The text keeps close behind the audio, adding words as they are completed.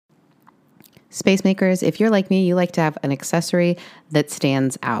Space makers, if you're like me, you like to have an accessory that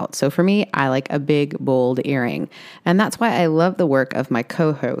stands out. So for me, I like a big, bold earring. And that's why I love the work of my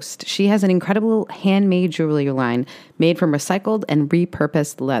co-host. She has an incredible handmade jewelry line made from recycled and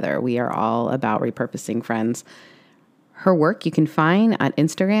repurposed leather. We are all about repurposing, friends. Her work you can find on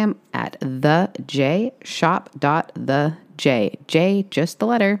Instagram at thejshop.thej. J, just the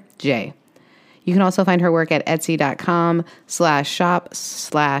letter J. You can also find her work at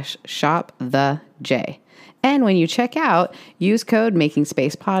etsy.com/shop/shop the J. And when you check out, use code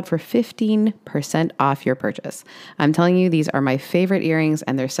MAKINGSPACEPOD for 15% off your purchase. I'm telling you, these are my favorite earrings,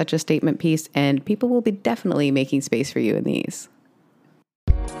 and they're such a statement piece, and people will be definitely making space for you in these.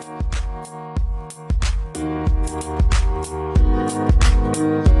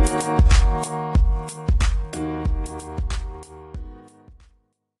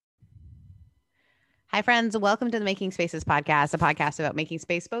 Hi, friends. Welcome to the Making Spaces podcast, a podcast about making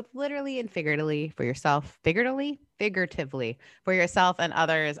space both literally and figuratively for yourself, figuratively for yourself and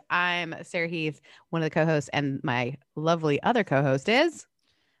others. I'm Sarah Heath, one of the co-hosts, and my lovely other co-host is...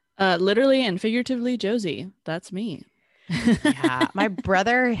 literally and figuratively, Josie. That's me. Yeah, my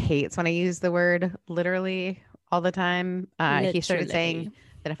brother hates when I use the word literally all the time. He started saying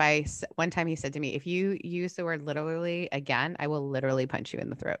that one time he said to me, if you use the word literally again, I will literally punch you in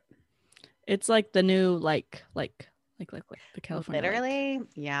the throat. It's like the new like the California. Literally,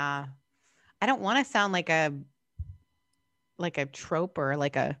 yeah. I don't want to sound like a trope or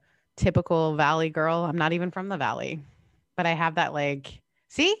like a typical Valley girl. I'm not even from the Valley, but I have that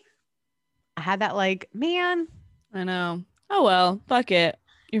see, I had that man. I know. Oh well, fuck it.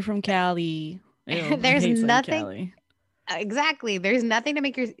 You're from Cali. Ew, There's nothing. Cali. Exactly. There's nothing to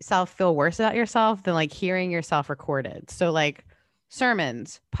make yourself feel worse about yourself than hearing yourself recorded. So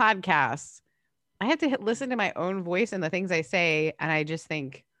sermons, podcasts, I have to listen to my own voice and the things I say. And I just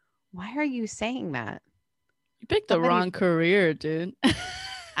think, why are you saying that? You picked the wrong career, dude.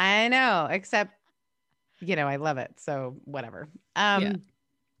 I know, except, I love it. So whatever. Yeah.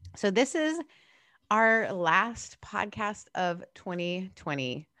 So this is our last podcast of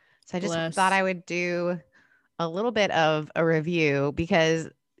 2020. So I just thought I would do a little bit of a review because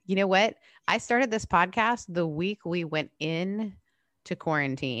you know what? I started this podcast the week we went in to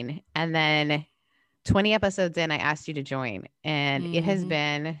quarantine, and then 20 episodes in, I asked you to join, and it has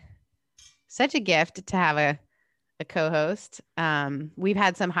been such a gift to have a co-host. We've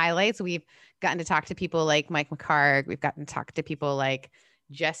had some highlights. We've gotten to talk to people like Mike McHargue. We've gotten to talk to people like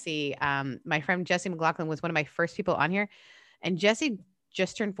Jesse. My friend Jesse McLaughlin was one of my first people on here, and Jesse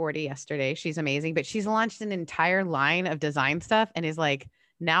just turned 40 yesterday. She's amazing, but she's launched an entire line of design stuff and is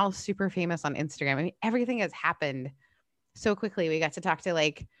now super famous on Instagram. I mean, everything has happened so quickly. We got to talk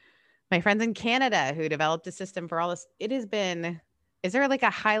to my friends in Canada who developed a system for all this. It has been, is there a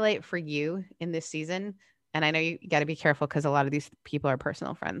highlight for you in this season? And I know you got to be careful because a lot of these people are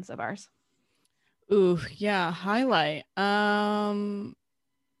personal friends of ours. Ooh, yeah. Highlight. I've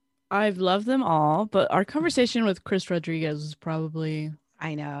loved them all, but our conversation with Chris Rodriguez was probably,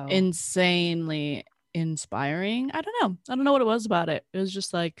 I know, insanely inspiring. I don't know what it was about it. It was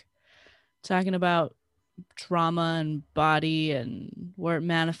just talking about trauma and body and where it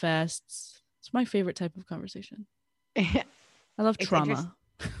manifests. It's my favorite type of conversation. I love trauma.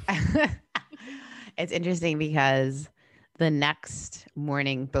 It's interesting because the next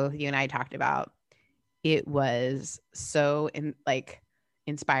morning, both you and I talked about, it was so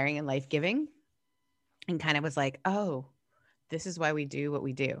inspiring and life-giving, and kind of was oh, this is why we do what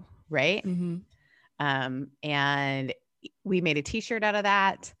we do, right? Mm-hmm. And we made a t-shirt out of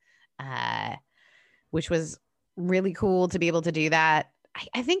that, which was really cool to be able to do that.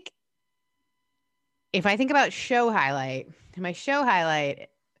 I think if I think about my show highlight,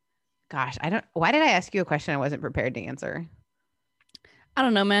 gosh, why did I ask you a question I wasn't prepared to answer? I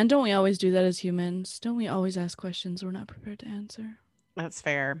don't know, man. Don't we always do that as humans? Don't we always ask questions we're not prepared to answer? That's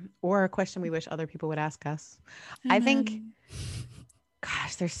fair. Or a question we wish other people would ask us. I think,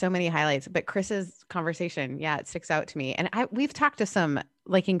 gosh, there's so many highlights, but Chris's conversation, yeah, it sticks out to me. And we've talked to some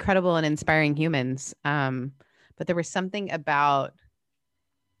incredible and inspiring humans. But there was something about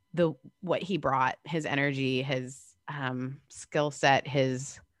what he brought, his energy, his skill set,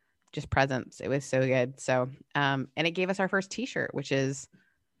 his just presence. It was so good. So, and it gave us our first t-shirt, which is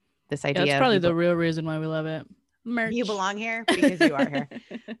this idea. That's probably the real reason why we love it. Merch. You belong here because you are here,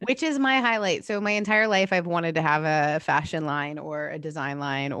 which is my highlight. So my entire life, I've wanted to have a fashion line or a design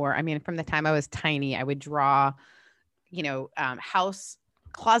line, or, I mean, from the time I was tiny, I would draw, house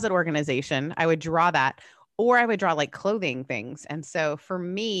closet organization. I would draw that, or I would draw clothing things. And so for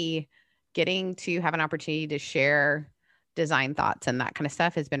me, getting to have an opportunity to share design thoughts and that kind of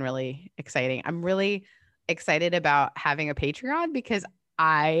stuff has been really exciting. I'm really excited about having a Patreon because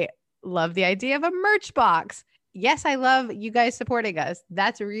I love the idea of a merch box. Yes, I love you guys supporting us.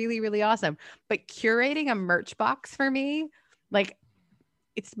 That's really, really awesome. But curating a merch box for me, like,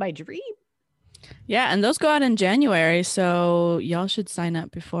 it's my dream. Yeah, and those go out in January, so y'all should sign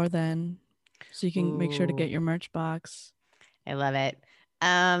up before then so you can make sure to get your merch box. I love it.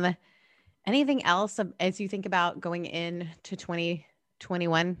 Anything else as you think about going into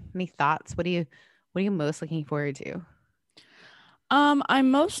 2021? Any thoughts? What are you most looking forward to?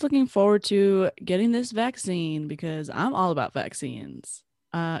 I'm most looking forward to getting this vaccine because I'm all about vaccines.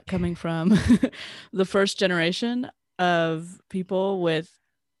 Coming from the first generation of people with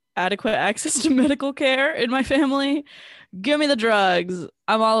adequate access to medical care in my family, give me the drugs.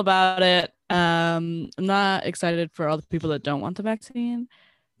 I'm all about it. I'm not excited for all the people that don't want the vaccine,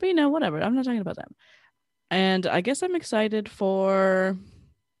 but whatever. I'm not talking about them. And I guess I'm excited for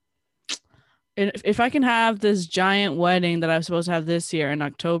if I can have this giant wedding that I was supposed to have this year in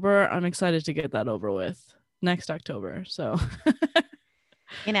October. I'm excited to get that over with next October. So,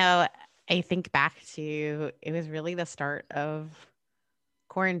 I think back to it was really the start of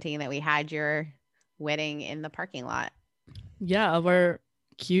quarantine that we had your wedding in the parking lot. Yeah, of our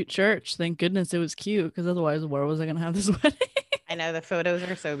cute church. Thank goodness it was cute because otherwise, where was I going to have this wedding? I know the photos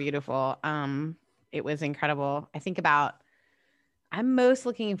are so beautiful. It was incredible. I'm most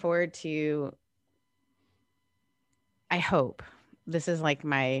looking forward to, I hope this is like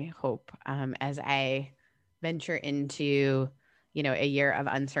my hope, as I venture into, a year of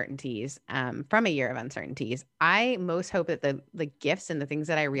uncertainties, from a year of uncertainties. I most hope that the gifts and the things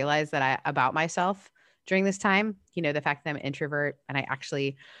that I realize about myself during this time, the fact that I'm an introvert and I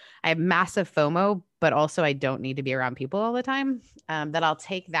have massive FOMO, but also I don't need to be around people all the time, that I'll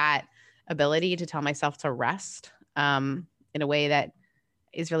take that ability to tell myself to rest, in a way that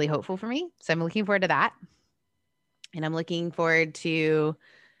is really hopeful for me. So I'm looking forward to that. And I'm looking forward to,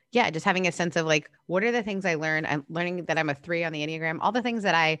 just having a sense of like, what are the things I learned? I'm learning that I'm a 3 on the Enneagram. All the things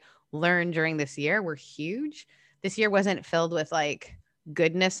that I learned during this year were huge. This year wasn't filled with like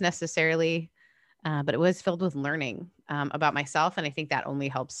goodness necessarily, but it was filled with learning, about myself. And I think that only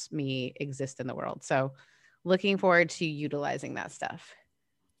helps me exist in the world. So looking forward to utilizing that stuff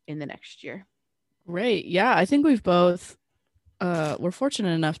in the next year. Great. Yeah, I think we've both we're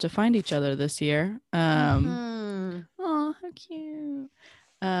fortunate enough to find each other this year. Oh, how cute.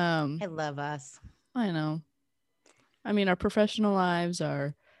 I love us. I know. I mean, our professional lives,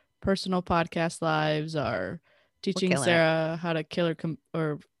 our personal podcast lives, our teaching Sarah how to kill her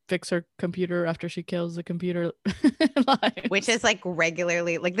or fix her computer after she kills the computer lives. Which is like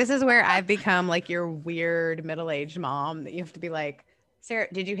regularly, like, this is where I've become like your weird middle-aged mom that you have to be like, Sarah,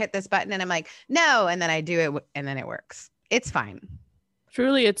 did you hit this button? And I'm like, no. And then I do it and then it works. It's fine.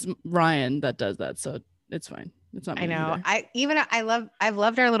 Truly, it's Ryan that does that. So it's fine. It's not me. I know. Either. I've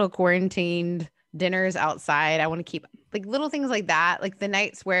loved our little quarantined dinners outside. I want to keep like little things like that. Like the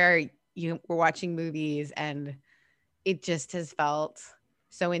nights where you were watching movies and it just has felt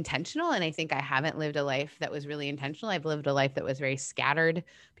so intentional. And I think I haven't lived a life that was really intentional. I've lived a life that was very scattered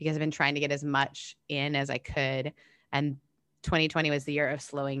because I've been trying to get as much in as I could. And 2020 was the year of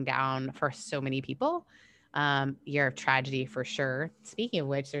slowing down for so many people. Year of tragedy for sure. Speaking of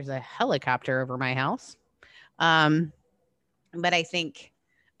which, there's a helicopter over my house. But I think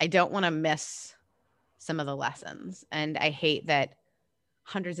I don't want to miss some of the lessons. And I hate that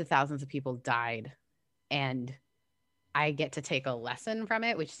hundreds of thousands of people died and I get to take a lesson from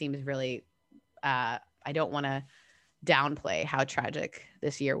it, which seems really, I don't want to downplay how tragic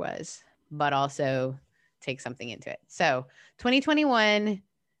this year was, but also take something into it. So 2021,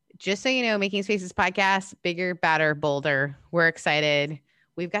 just so you know, Making Spaces podcast, bigger, badder, bolder. We're excited.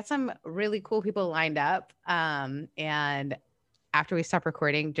 We've got some really cool people lined up. And after we stop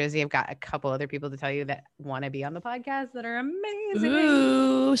recording, Josie, I've got a couple other people to tell you that want to be on the podcast that are amazing.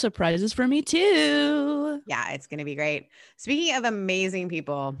 Ooh, surprises for me too. Yeah, it's going to be great. Speaking of amazing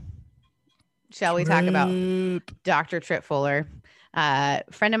people, shall we talk about Dr. Trip Fuller?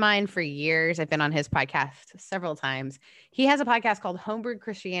 Friend of mine for years. I've been on his podcast several times. He has a podcast called Homebrewed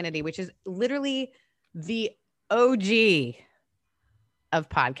Christianity, which is literally the OG of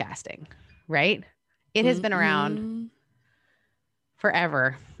podcasting, right? It has been around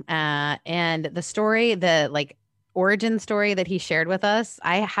forever. And the story, the like origin story that he shared with us,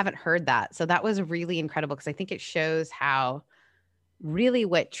 I haven't heard that. So that was really incredible because I think it shows how really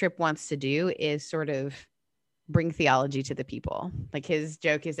what Trip wants to do is sort of bring theology to the people. Like his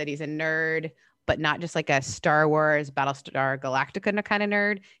joke is that he's a nerd but not just like a Star Wars, Battlestar Galactica kind of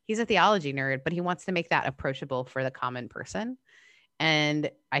nerd. He's a theology nerd, but he wants to make that approachable for the common person. And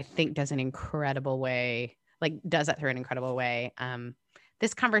I think does that through an incredible way.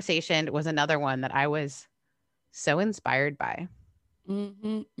 This conversation was another one that I was so inspired by.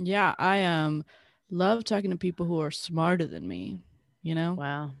 Mm-hmm. Yeah, I love talking to people who are smarter than me, you know?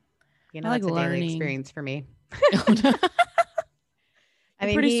 Wow. You know, I like that's a learning. daily experience for me. I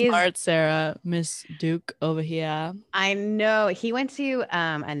mean, pretty smart, Sarah, Miss Duke over here. I know. He went to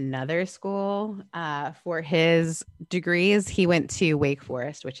another school for his degrees. He went to Wake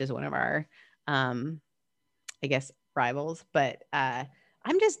Forest, which is one of our, I guess, rivals. But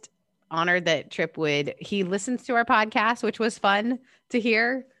I'm just honored that Trip he listens to our podcast, which was fun to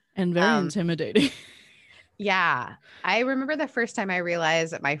hear. And very intimidating. Yeah. I remember the first time I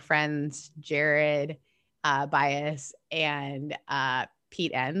realized that my friends, Jared, Bias, and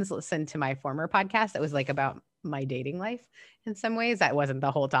Pete Enns listened to my former podcast that was like about my dating life in some ways. That wasn't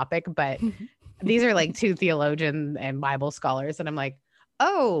the whole topic, but these are like two theologians and Bible scholars. And I'm like,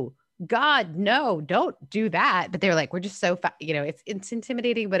 oh God, no, don't do that. But they're like, we're just so, it's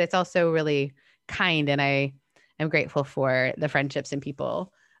intimidating, but it's also really kind. And I am grateful for the friendships and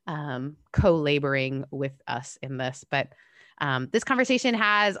people co-laboring with us in this. But this conversation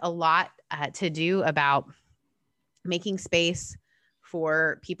has a lot to do about making space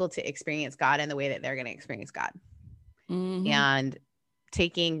for people to experience God in the way that they're going to experience God. Mm-hmm. And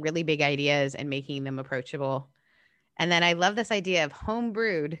taking really big ideas and making them approachable. And then I love this idea of home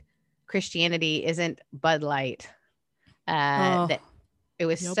brewed Christianity isn't Bud Light. That it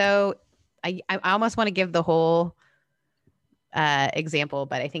was so, I almost want to give the whole example,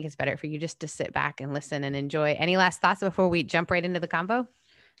 but I think it's better for you just to sit back and listen and enjoy. Any last thoughts before we jump right into the convo?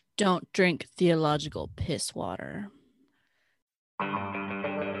 Don't drink theological piss water.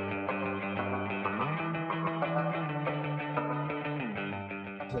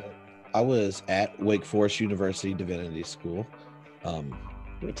 I was at Wake Forest University Divinity School,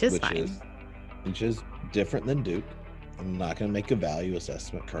 which is different than Duke. I'm not going to make a value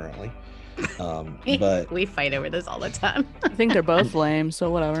assessment currently, but we fight over this all the time. I think they're both lame,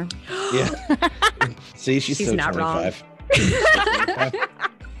 so whatever. Yeah. See, she's so not 25.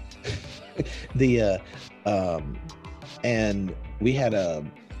 Wrong. And we had a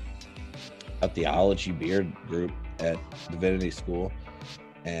theology beard group at Divinity School,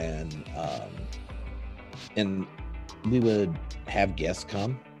 and we would have guests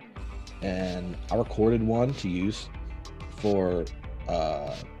come, and I recorded one to use for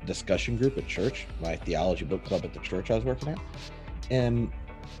discussion group at church, my theology book club at the church I was working at, and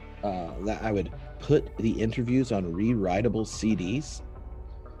that I would put the interviews on rewritable CDs,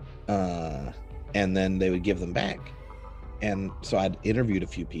 and then they would give them back. And so I'd interviewed a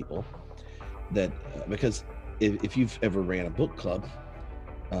few people that because if you've ever ran a book club,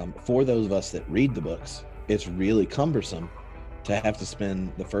 for those of us that read the books, it's really cumbersome to have to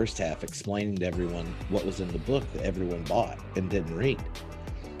spend the first half explaining to everyone what was in the book that everyone bought and didn't read.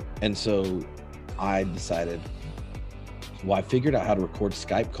 And so I decided, I figured out how to record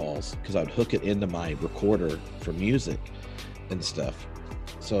Skype calls because I'd hook it into my recorder for music and stuff.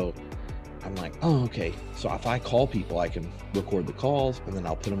 So I'm like, oh, okay. So if I call people, I can record the calls and then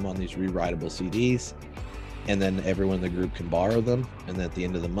I'll put them on these rewritable CDs. And then everyone in the group can borrow them. And then at the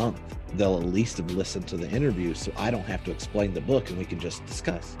end of the month, they'll at least have listened to the interview. So I don't have to explain the book and we can just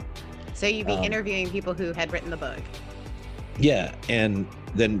discuss. So you'd be interviewing people who had written the book. Yeah. And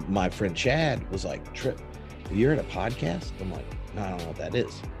then my friend Chad was like, Trip, you're at a podcast? I'm like, no, I don't know what that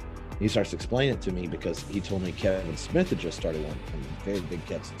is. He starts explaining it to me because he told me Kevin Smith had just started one. I'm a very big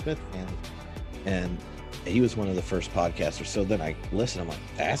Kevin Smith fan. And he was one of the first podcasters. So then I listened, I'm like,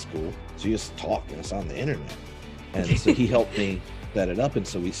 that's cool. So you just talk and it's on the internet. And so he helped me set it up. And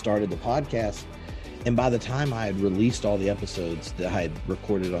so we started the podcast. And by the time I had released all the episodes that I had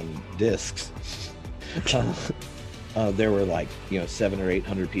recorded on discs, there were like, 700 or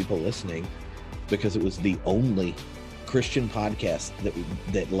 800 people listening because it was the only Christian podcast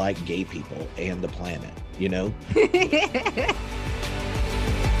that liked gay people and the planet,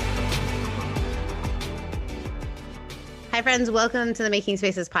 Hi, friends. Welcome to the Making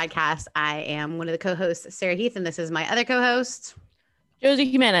Spaces podcast. I am one of the co-hosts, Sarah Heath, and this is my other co-host,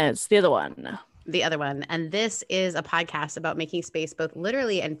 Josie Jimenez, the other one. And this is a podcast about making space both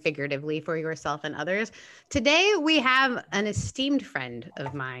literally and figuratively for yourself and others. Today, we have an esteemed friend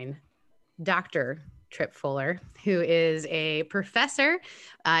of mine, Dr. Trip Fuller, who is a professor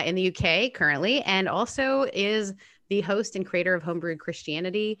in the UK currently, and also is the host and creator of Homebrewed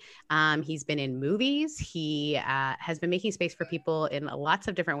Christianity. He's been in movies. He has been making space for people in lots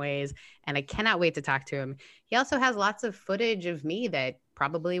of different ways, and I cannot wait to talk to him. He also has lots of footage of me that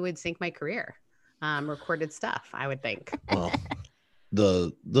probably would sink my career. Recorded stuff, I would think. Well,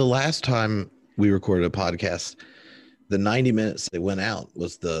 the last time we recorded a podcast, the 90 minutes that went out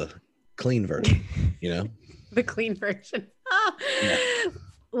was the clean version, The clean version. Yeah.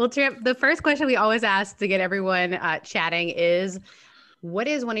 Well, Tramp, the first question we always ask to get everyone chatting is, what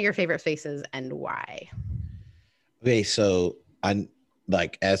is one of your favorite spaces and why? Okay, so I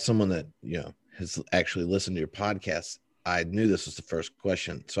as someone that has actually listened to your podcast, I knew this was the first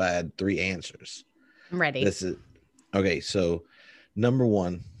question, so I had 3 answers. I'm ready. This is okay. So, number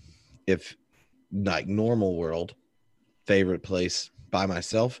 1, if normal world, favorite place by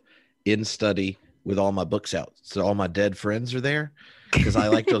myself, in study with all my books out, so all my dead friends are there, because I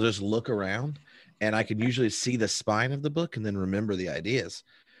like to just look around, and I can usually see the spine of the book and then remember the ideas.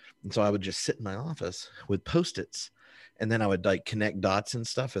 And so I would just sit in my office with Post-its, and then I would connect dots and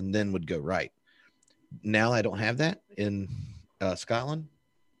stuff, and then would go write. Now I don't have that in Scotland.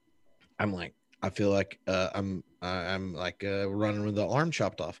 I feel like I'm running with the arm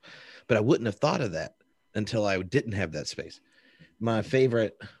chopped off, but I wouldn't have thought of that until I didn't have that space. My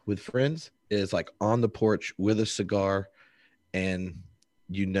favorite with friends is on the porch with a cigar, and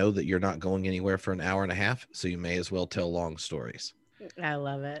that you're not going anywhere for an hour and a half, so you may as well tell long stories. I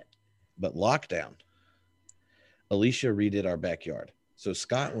love it. But lockdown, Alicia redid our backyard. So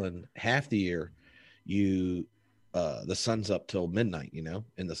Scotland, half the year, the sun's up till midnight,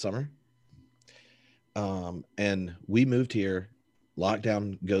 in the summer. And we moved here.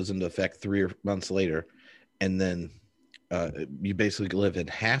 Lockdown goes into effect 3 months later, and then you basically live in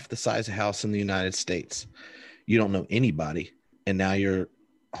half the size of house in the United States. You don't know anybody, and now you're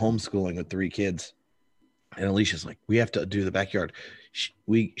homeschooling with 3 kids. And Alicia's like, we have to do the backyard.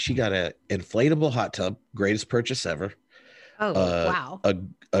 She got a inflatable hot tub, greatest purchase ever. Oh, wow.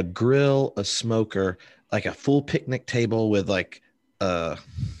 A grill, a smoker, a full picnic table with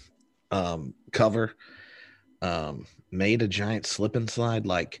cover, made a giant slip and slide,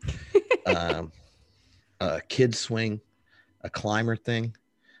 a kid swing, a climber thing.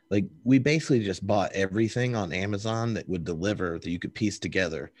 We basically just bought everything on Amazon that would deliver, that you could piece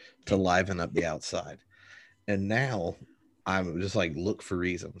together to liven up the outside. And now I'm just look for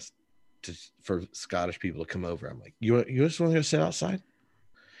reasons for Scottish people to come over. I'm like, you just want to go sit outside?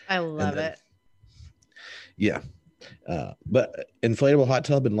 I love it. Yeah. But inflatable hot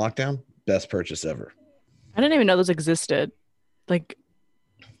tub in lockdown, best purchase ever. I didn't even know those existed.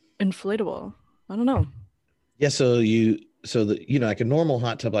 Inflatable. I don't know. Yeah. So a normal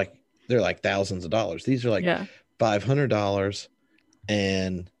hot tub, they're thousands of dollars. These are $500.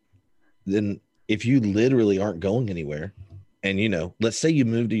 And then if you literally aren't going anywhere, and let's say you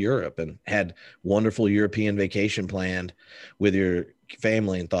moved to Europe and had wonderful European vacation planned with your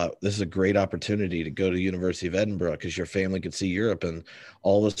family and thought this is a great opportunity to go to the University of Edinburgh because your family could see Europe, and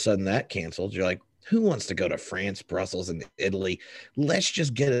all of a sudden that canceled. You're like, who wants to go to France, Brussels, and Italy? Let's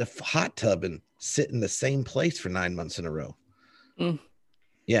just get a hot tub and sit in the same place for 9 months in a row.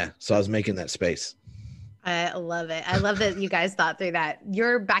 Yeah. So I was making that space. I love it. I love that you guys thought through that.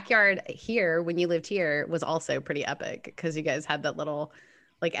 Your backyard here, when you lived here, was also pretty epic because you guys had that little,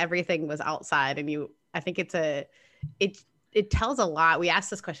 everything was outside, and I think it tells a lot. We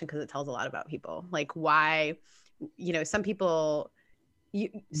asked this question because it tells a lot about people. Why, some people,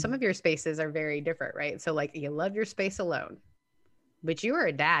 some of your spaces are very different, right? So you love your space alone, but you are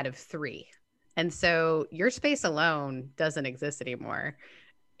a dad of 3. And so your space alone doesn't exist anymore.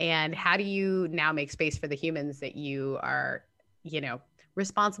 And how do you now make space for the humans that you are,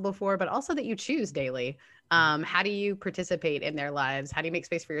 responsible for, but also that you choose daily? How do you participate in their lives? How do you make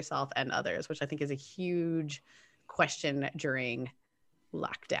space for yourself and others? Which I think is a huge question during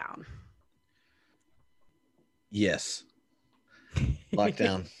lockdown. Yes.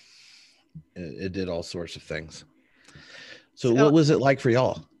 Lockdown. It did all sorts of things. So what was it like for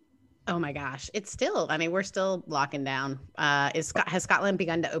y'all? Oh my gosh. It's still, we're still locking down. Has Scotland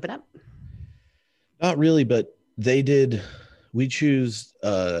begun to open up? Not really, but we choose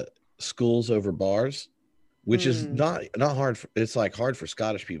schools over bars, which is not hard. It's hard for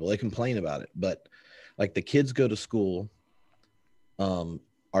Scottish people. They complain about it, but the kids go to school.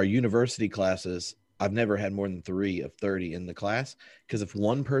 Our university classes, I've never had more than 3 of 30 in the class, because if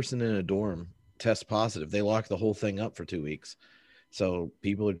one person in a dorm tests positive, they lock the whole thing up for 2 weeks. So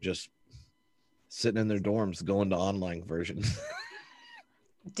people are just sitting in their dorms going to online versions.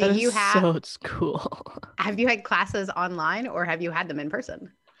 So it's cool. Have you had classes online, or have you had them in person?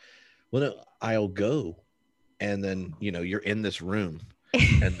 Well, no, I'll go and then you're in this room,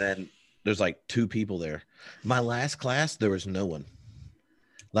 and then there's like 2 people there. My last class, there was no one.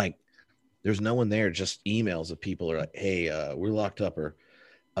 Like, there's no one there. Just emails of people are like, "Hey, we're locked up," or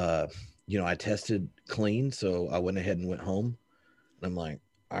I tested clean, so I went ahead and went home. And I'm like,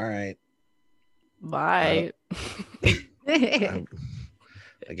 all right, Bye. I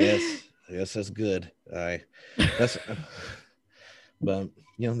guess that's good. But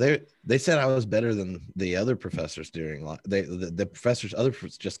they said I was better than the other professors during the professors. Other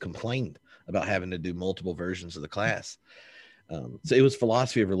professors just complained about having to do multiple versions of the class. So it was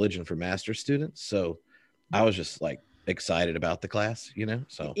philosophy of religion for master's students. So I was just like excited about the class,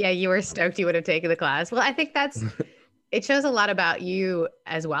 So yeah, you were stoked you would have taken the class. Well, I think it shows a lot about you,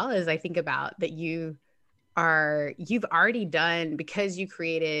 as well as I think about that you've already done, because you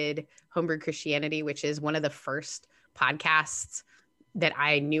created Homebrew Christianity, which is one of the first podcasts that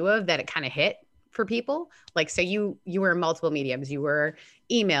I knew of that it kind of hit for people. Like, so you were in multiple mediums, you were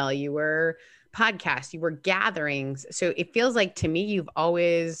email, you were podcast, you were gatherings. So it feels like to me, you've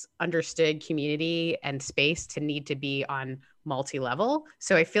always understood community and space to need to be on multi-level.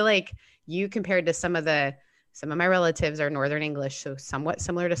 So I feel like you, compared to some of my relatives are Northern English, so somewhat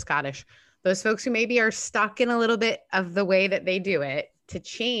similar to Scottish. Those folks who maybe are stuck in a little bit of the way that they do it, to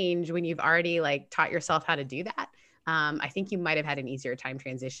change when you've already like taught yourself how to do that. I think you might have had an easier time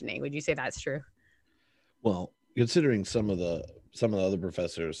transitioning. Would you say that's true? Well, considering some of the other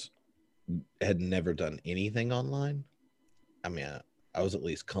professors had never done anything online, I mean, I was at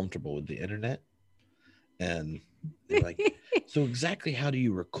least comfortable with the internet. And they're like, so exactly how do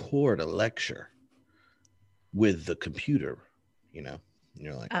you record a lecture with the computer? And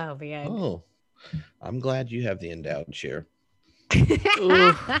you're like, oh man, oh, I'm glad you have the endowed chair.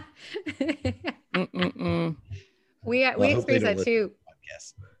 We experienced that too.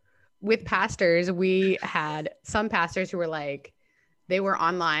 Yes. With pastors, we had some pastors who were like, they were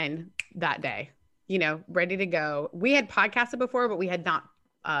online that day, ready to go. We had podcasted before, but we had not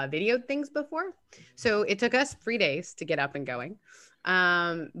videoed things before. So it took us 3 days to get up and going.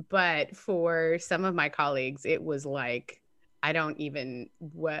 But for some of my colleagues, it was like, I don't even,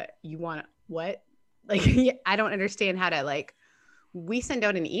 what you want, what? Like, I don't understand how to, like, we send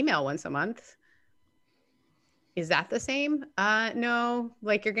out an email once a month. Is that the same? No,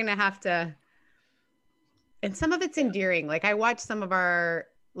 like you're going to have to, and some of it's endearing. Like I watch some of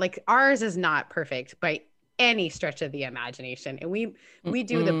ours is not perfect by any stretch of the imagination. And we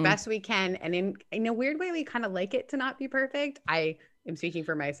do the best we can. And in a weird way, we kind of like it to not be perfect. I am speaking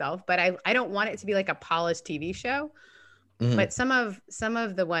for myself, but I don't want it to be like a polished TV show. Mm-hmm. But some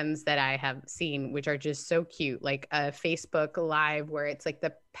of the ones that I have seen, which are just so cute, like a Facebook Live where it's like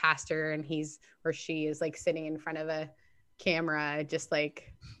the pastor and he's or she is like sitting in front of a camera, just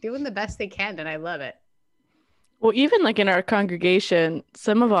like doing the best they can. And I love it. Well, even like in our congregation,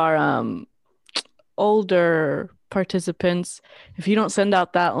 some of our older participants, if you don't send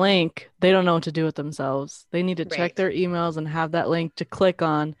out that link, they don't know what to do with themselves. They need to check their emails and have that link to click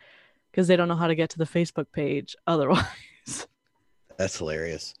on, because they don't know how to get to the Facebook page otherwise. That's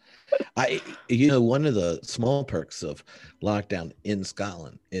hilarious. One of the small perks of lockdown in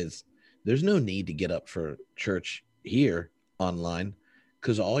Scotland is there's no need to get up for church here online,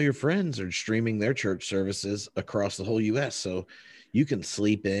 because all your friends are streaming their church services across the whole US. So you can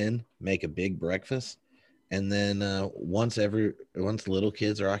sleep in, make a big breakfast, and then once little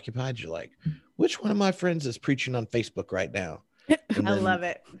kids are occupied, you're like, which one of my friends is preaching on Facebook right now? I love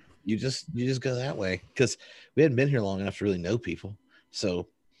it. You just go that way, because we hadn't been here long enough to really know people. So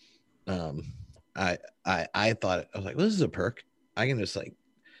I thought, I was like, well, this is a perk. I can just like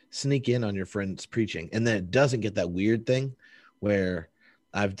sneak in on your friends preaching, and then it doesn't get that weird thing where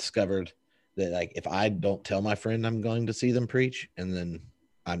I've discovered that like if I don't tell my friend I'm going to see them preach and then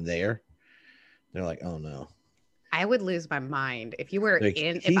I'm there, they're like, oh no. I would lose my mind if you were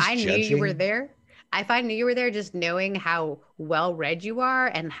if I knew you were there. If I knew you were there, just knowing how well read you are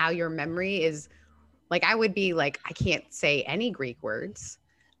and how your memory is, like, I would be like, I can't say any Greek words.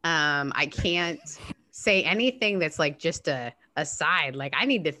 I can't say anything that's like just a aside. Like I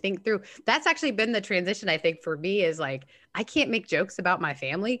need to think through. That's actually been the transition, I think, for me, is like, I can't make jokes about my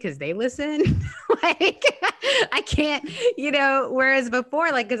family because they listen. Like I can't, whereas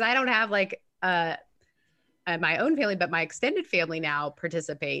before, like, because I don't have like my own family, but my extended family now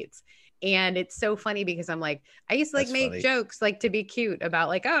participates. And it's so funny because I'm like, I used to like make jokes like to be cute about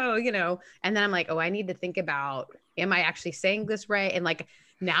like, oh, and then I'm like, oh, I need to think about, am I actually saying this right? And like,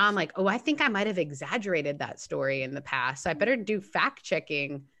 now I'm like, oh, I think I might have exaggerated that story in the past. So I better do fact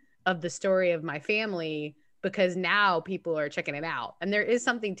checking of the story of my family, because now people are checking it out. And there is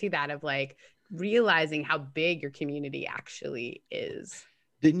something to that of like realizing how big your community actually is.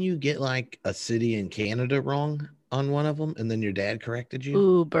 Didn't you get like a city in Canada wrong on one of them, and then your dad corrected you?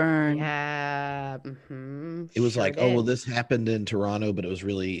 Ooh, burn. Yeah. It was Sure like, oh, well, did. this happened in Toronto, but it was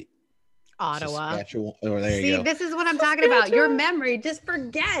really Ottawa. Saskatchewan. Oh, there you See, go. this is what I'm talking about. Your memory. Just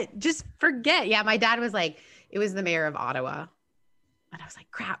forget. Just forget. Yeah, my dad was like, it was the mayor of Ottawa. And I was like,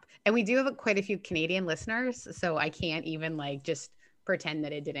 crap. And we do have quite a few Canadian listeners. So I can't even like just pretend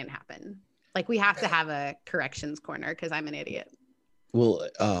that it didn't happen. Like we have to have a corrections corner because I'm an idiot. Well,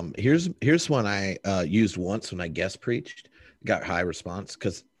 here's one I used once when I guest preached. Got high response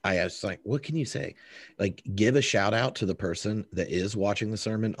because I asked, like, what can you say? Like, give a shout out to the person that is watching the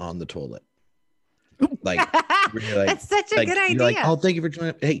sermon on the toilet. Like, that's such a good idea. Like, oh, thank you for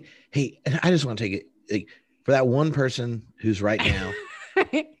joining. Hey, and I just want to take it like, for that one person who's right now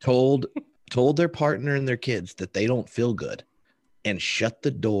told their partner and their kids that they don't feel good and shut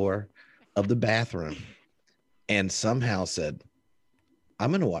the door of the bathroom and somehow said, I'm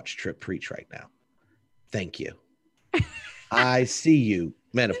going to watch Trip preach right now. Thank you. I see you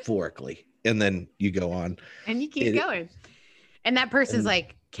metaphorically. And then you go on. And you keep going. And that person's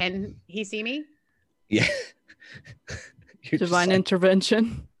like, can he see me? Yeah. Divine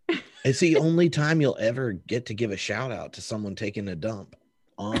intervention. It's the only time you'll ever get to give a shout out to someone taking a dump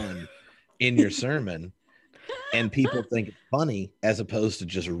in your sermon. And people think it's funny as opposed to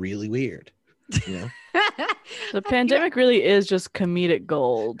just really weird. You know? The pandemic really is just comedic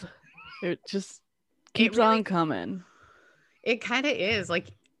gold. It just keeps on coming. It kind of is. Like,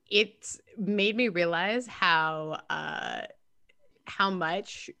 it's made me realize how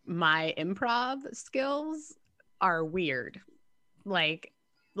much my improv skills are weird. Like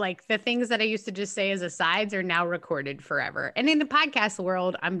the things that I used to just say as asides are now recorded forever. And in the podcast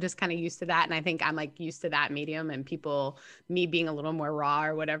world, I'm just kind of used to that. And I think I'm like used to that medium and me being a little more raw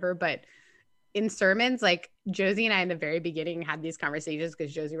or whatever. But in sermons, like Josie and I in the very beginning had these conversations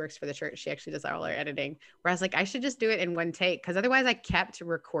because Josie works for the church. She actually does all our editing, where I was like, I should just do it in one take. Cause otherwise I kept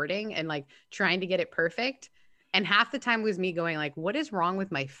recording and like trying to get it perfect. And half the time was me going like, what is wrong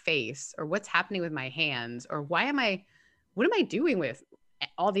with my face, or what's happening with my hands, or what am I doing with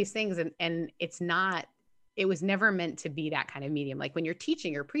all these things? And it was never meant to be that kind of medium. Like when you're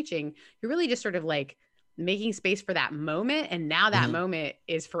teaching or preaching, you're really just sort of like making space for that moment. And now that moment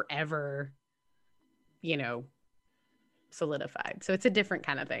is forever, solidified. So it's a different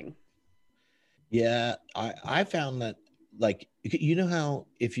kind of thing. Yeah. I found that, like, how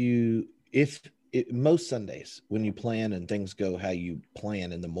most Sundays when you plan and things go how you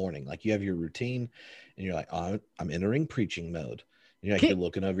plan in the morning, like you have your routine and you're like, oh, I'm entering preaching mode. And you're like, you're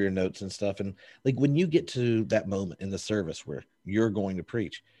looking over your notes and stuff. And like, when you get to that moment in the service where you're going to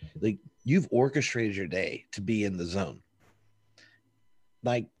preach, like you've orchestrated your day to be in the zone.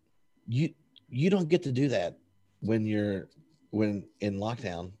 Like you don't get to do that when in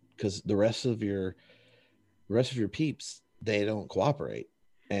lockdown, because the rest of your peeps, they don't cooperate.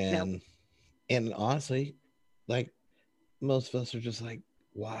 And honestly, like most of us are just like,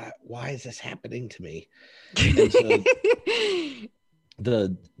 why is this happening to me? And so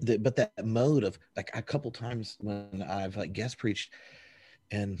but that mode of like a couple times when I've like guest preached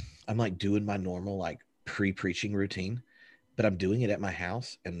and I'm like doing my normal like pre-preaching routine, but I'm doing it at my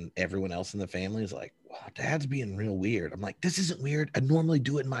house and everyone else in the family is like, wow, Dad's being real weird. I'm like, this isn't weird. I normally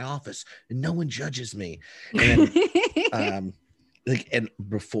do it in my office and no one judges me. And then, and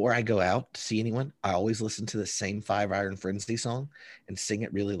before I go out to see anyone, I always listen to the same Five Iron Frenzy song and sing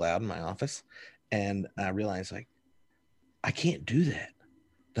it really loud in my office. And I realized like, I can't do that.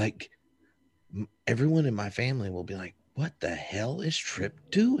 Like everyone in my family will be like, what the hell is Trip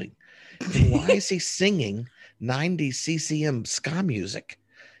doing? And why is he singing 90 CCM ska music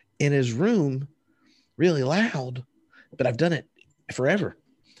in his room really loud? But I've done it forever.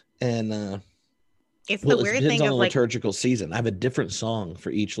 And it's the weird thing of like liturgical season. I have a different song for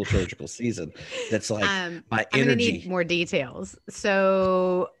each liturgical season. That's like my energy. I'm gonna need more details.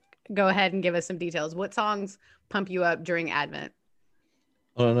 So go ahead and give us some details. What songs pump you up during Advent?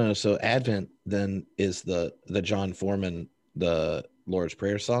 Oh no! So Advent then is the John Foreman, the Lord's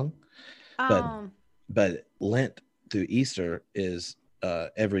Prayer song, but Lent through Easter is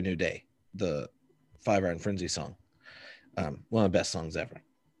Every New Day, the Five Iron Frenzy song, one of the best songs ever.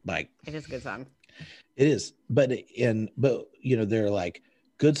 Like it is a good song. It is, but they're like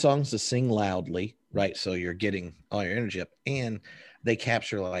good songs to sing loudly, right? So you're getting all your energy up, and they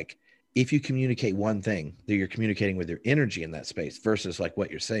capture like. If you communicate one thing, that you're communicating with your energy in that space versus like what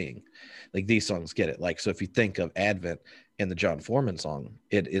you're saying, like these songs get it. Like, so if you think of Advent and the John Foreman song,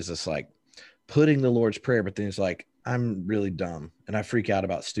 it is just like putting the Lord's Prayer, but then it's like I'm really dumb and I freak out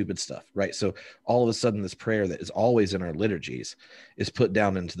about stupid stuff, right? So all of a sudden, this prayer that is always in our liturgies is put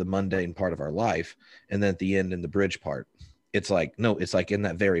down into the mundane part of our life. And then at the end, in the bridge part, it's like, no, it's like in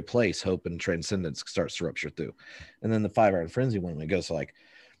that very place, hope and transcendence starts to rupture through. And then the 5-hour frenzy one, it goes like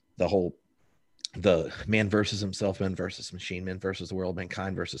the man versus himself, man versus machine, man versus the world,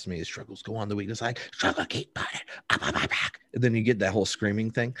 mankind versus me. Struggles go on, the weakness I struggle, keep burning up on my back. And then you get that whole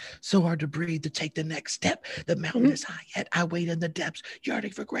screaming thing. So hard to breathe, to take the next step. The mountain is high, yet I wait in the depths,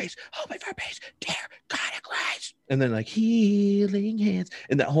 yearning for grace, hoping for peace, dear God of grace. And then like healing hands.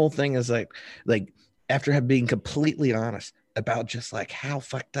 And that whole thing is like after being completely honest about just like how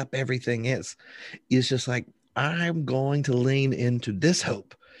fucked up everything is just like, I'm going to lean into this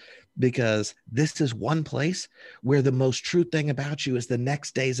hope, because this is one place where the most true thing about you is the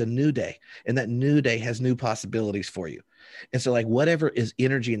next day is a new day, and that new day has new possibilities for you. And so like whatever is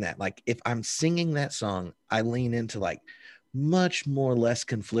energy in that, like if I'm singing that song, I lean into like much more less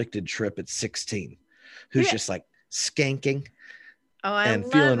conflicted Trip at 16, who's just like skanking and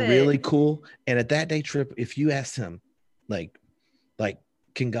feeling really cool. And at that day, Trip, if you asked him like,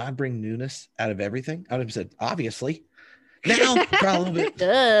 can God bring newness out of everything? I would have said, obviously. Now, probably,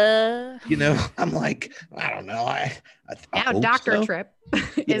 you know, I'm like, I don't know. I now Dr. So. Trip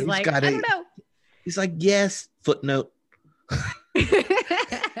is like, I don't know. He's like, yes, footnote.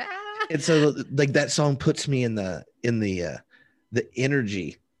 And so like that song puts me in the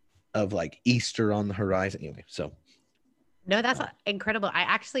energy of like Easter on the horizon. Anyway, so. No, that's incredible. I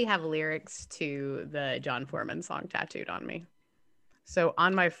actually have lyrics to the John Foreman song tattooed on me. So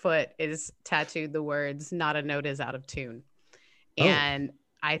on my foot is tattooed the words, not a note is out of tune. And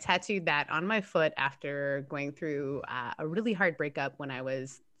I tattooed that on my foot after going through a really hard breakup when I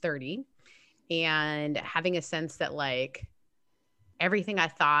was 30 and having a sense that like everything I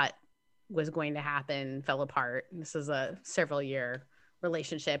thought was going to happen fell apart. This is a several year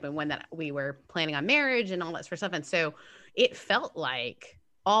relationship and when that we were planning on marriage and all that sort of stuff. And so it felt like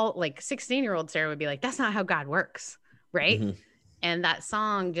all like 16-year-old Sarah would be like, that's not how God works. Right. Mm-hmm. And that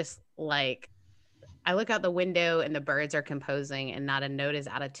song just like, I look out the window and the birds are composing and not a note is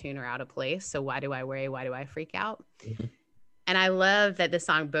out of tune or out of place. So why do I worry? Why do I freak out? Mm-hmm. And I love that the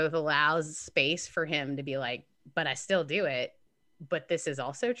song both allows space for him to be like, but I still do it. But this is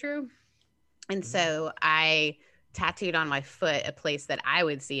also true. And so I tattooed on my foot a place that I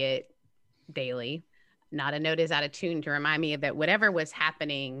would see it daily. Not a note is out of tune to remind me that whatever was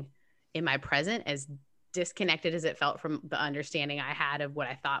happening in my present, as disconnected as it felt from the understanding I had of what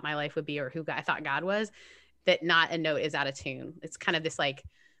I thought my life would be or who I thought God was, that not a note is out of tune. It's kind of this like,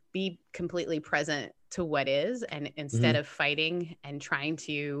 be completely present to what is. And instead of fighting and trying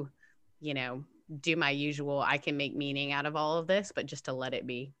to, you know, do my usual, I can make meaning out of all of this, but just to let it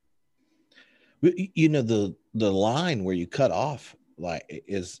be. You know, the line where you cut off like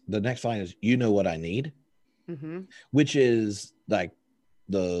is the next line is, you know what I need, which is like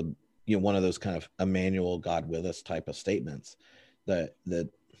the, you know, one of those kind of Emmanuel, God with us type of statements that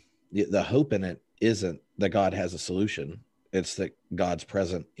the hope in it isn't that God has a solution. It's that God's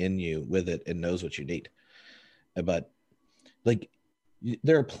present in you with it and knows what you need. But like,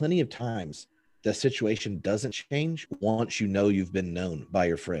 there are plenty of times the situation doesn't change once you know you've been known by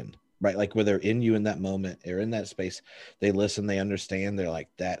your friend, right? Like where they're in you in that moment or in that space, they listen, they understand, they're like,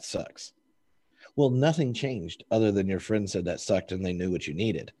 that sucks. Well, nothing changed other than your friend said that sucked and they knew what you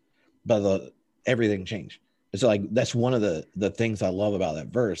needed. But everything changed. So like that's one of the things I love about that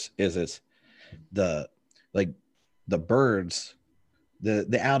verse is it's the birds,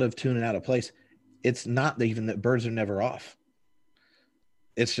 the out of tune and out of place. It's not even that birds are never off.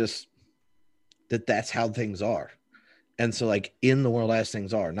 It's just that's how things are. And so like in the world as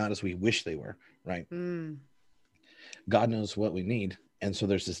things are, not as we wish they were, right? God knows what we need. And so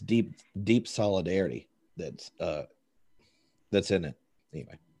there's this deep solidarity that's in it.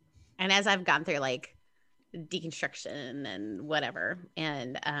 Anyway. And as I've gone through like deconstruction and whatever,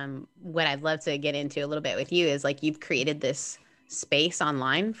 and what I'd love to get into a little bit with you is like you've created this space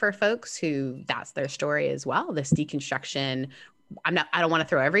online for folks who that's their story as well. This deconstruction. I don't want to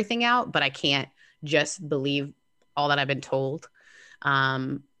throw everything out, but I can't just believe all that I've been told.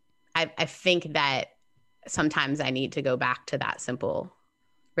 I think that sometimes I need to go back to that simple,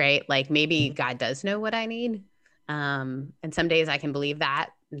 right? Like maybe God does know what I need. And some days I can believe that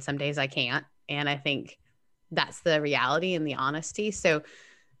and some days I can't. And I think that's the reality and the honesty. So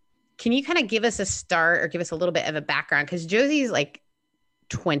can you kind of give us a start or give us a little bit of a background? Because Josie's like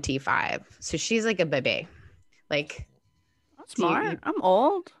 25. So she's like a baby. Like, that's smart. I'm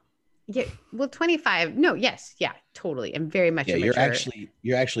old. Yeah. Well, 25. No, yes. Yeah, totally. I'm very much immature.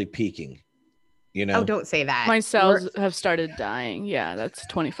 You're actually peaking. You Oh, know, don't say that. My cells have started dying. Yeah, that's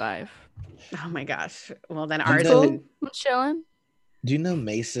 25. Oh my gosh. Well, then You ours know- have been. I'm chilling. do you know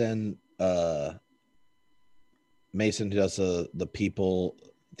Mason? Mason does the People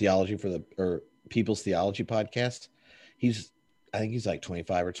Theology People's Theology podcast. I think he's like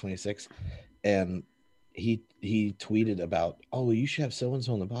 25 or 26, and he tweeted about, oh, you should have so and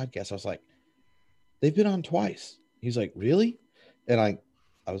so on the podcast. I was like, they've been on twice. He's like, really? And I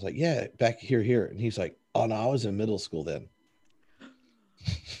was like, yeah, back here. And he's like, oh no, I was in middle school then.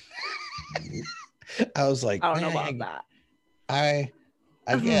 I was like, I don't know man, about that.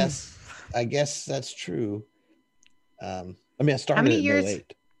 I guess that's true. I mean, I started How many in years?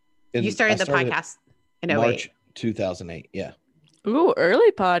 08. You started the podcast in 08. March 2008. Yeah. Ooh,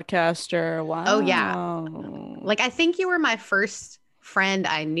 early podcaster. Wow. Oh, yeah. Like, I think you were my first friend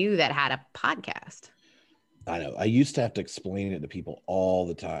I knew that had a podcast. I know. I used to have to explain it to people all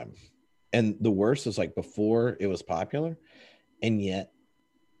the time. And the worst was like before it was popular, and yet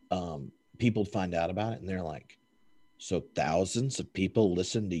people would find out about it and they're like, so thousands of people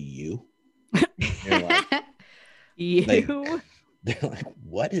listen to you? They're like, they're like,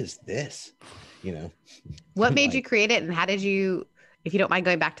 what is this? You know, What made like, you create it, and how did you, if you don't mind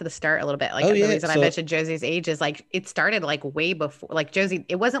going back to the start a little bit, like Oh, the yeah. reason I So- mentioned Josie's age is like it started like way before, like Josie,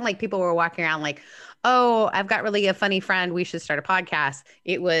 it wasn't like people were walking around like, oh, I've got really a funny friend, we should start a podcast.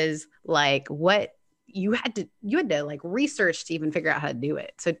 It was like what you had to like research to even figure out how to do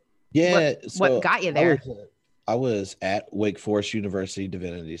it. So yeah. what got you there? I was at Wake Forest University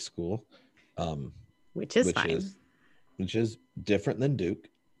Divinity School, Which is fine. which is different than Duke.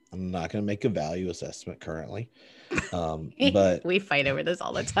 I'm not going to make a value assessment currently, but We fight over this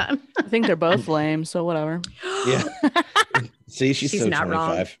all the time. I think they're both lame, so whatever. yeah. See, she's so not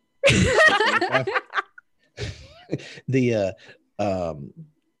wrong. 25. The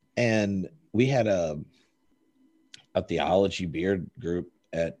and we had a theology beard group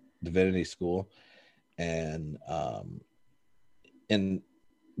at Divinity School, and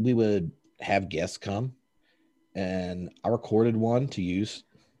we would have guests come, and I recorded one to use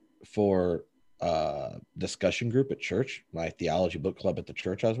for discussion group at church, my theology book club at the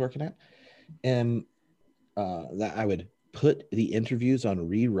church I was working at, and that I would put the interviews on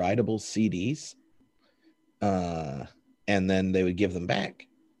rewritable CDs, and then they would give them back.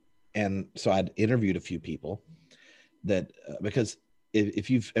 And so I'd interviewed a few people that because if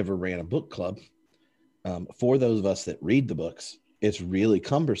you've ever ran a book club, for those of us that read the books, it's really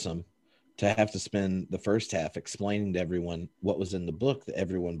cumbersome to have to spend the first half explaining to everyone what was in the book that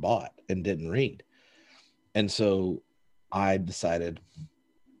everyone bought and didn't read. And so I decided,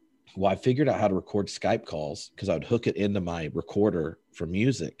 well, I figured out how to record Skype calls because I would hook it into my recorder for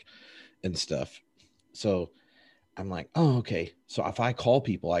music and stuff. So I'm like, oh, okay. So if I call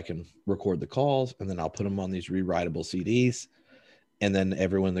people, I can record the calls and then I'll put them on these rewritable CDs, and then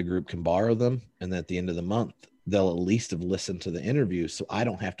everyone in the group can borrow them. And then at the end of the month, they'll at least have listened to the interview, so I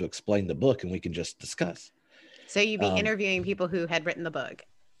don't have to explain the book and we can just discuss. So you'd be interviewing people who had written the book.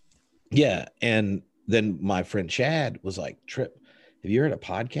 Yeah. And then my friend Chad was like, Trip, have you heard a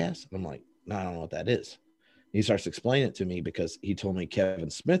podcast? And I'm like, no, I don't know what that is. And he starts explaining it to me because he told me Kevin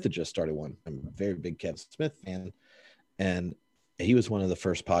Smith had just started one. I'm a very big Kevin Smith fan, and he was one of the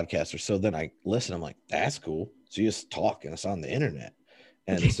first podcasters. So then I listened, I'm like, that's cool. So you just talk and it's on the internet.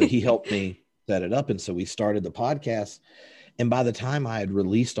 And so he helped me set it up. And so we started the podcast. And by the time I had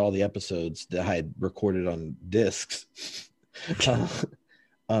released all the episodes that I had recorded on discs,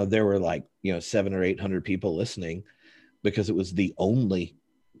 there were like, 700 or 800 people listening, because it was the only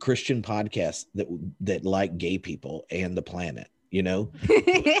Christian podcast that liked gay people and the planet.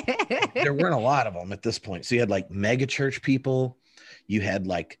 There weren't a lot of them at this point. So you had like mega church people, you had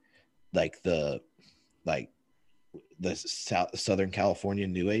like the Southern California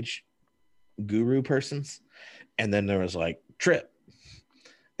New Age guru persons, and then there was like Trip.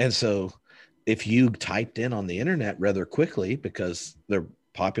 And so if you typed in on the internet rather quickly, because they're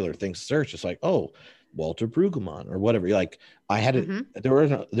popular things to search, it's like, oh, Walter Brueggemann or whatever. Like I had it.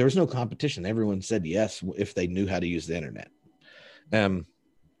 There was no competition. Everyone said yes if they knew how to use the internet.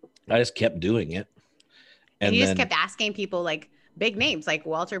 I just kept doing it, and you just kept asking people like big names like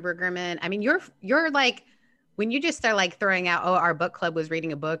Walter Brueggemann. I mean, you're like, when you just start like throwing out, oh, our book club was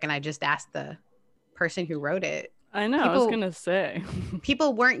reading a book and I just asked the person who wrote it. I know. I was gonna say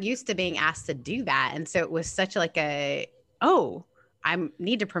people weren't used to being asked to do that, and so it was such like I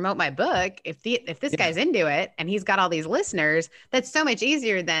need to promote my book. If this guy's into it and he's got all these listeners, that's so much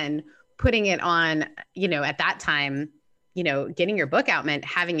easier than putting it on, at that time, getting your book out meant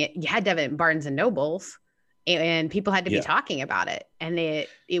having it, you had to have it in Barnes and Nobles, and people had to be talking about it. And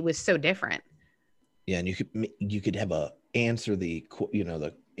it was so different. Yeah, and you could have a answer the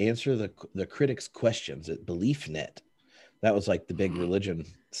critics' questions at BeliefNet. That was like the big religion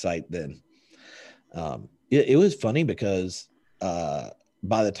site then. It was funny because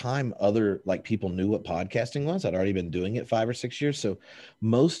by the time other like people knew what podcasting was, I'd already been doing it 5 or 6 years. So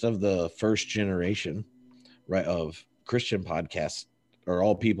most of the first generation, right, of Christian podcasts are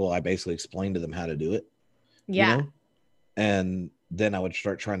all people I basically explained to them how to do it. Yeah. You know? And then I would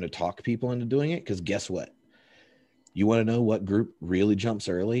start trying to talk people into doing it, because guess what? You want to know what group really jumps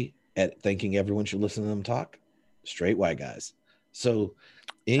early at thinking everyone should listen to them talk? Straight white guys. So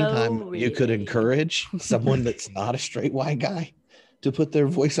anytime you could encourage someone that's not a straight white guy to put their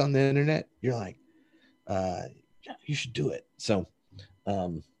voice on the internet, you're like, you should do it. So,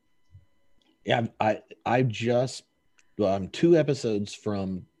 yeah, I'm 2 episodes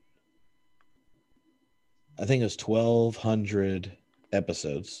from, I think it was 1,200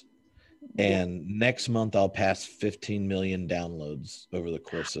 episodes. And next month I'll pass 15 million downloads over the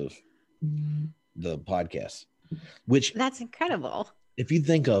course of the podcast, which That's incredible. If you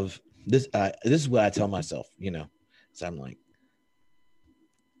think of this, this is what I tell myself, so I'm like,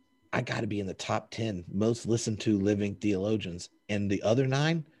 I got to be in the top 10 most listened to living theologians, and the other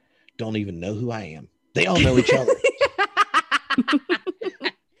 9 don't even know who I am. They all know each other.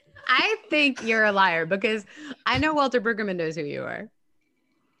 I think you're a liar, because I know Walter Brueggemann knows who you are.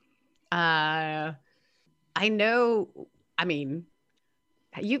 I know, I mean,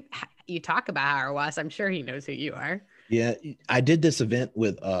 you talk about Howard Wass. I'm sure he knows who you are. Yeah, I did this event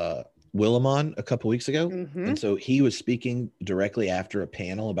with Willimon a couple weeks ago, and so he was speaking directly after a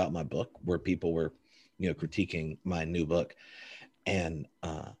panel about my book where people were, critiquing my new book, and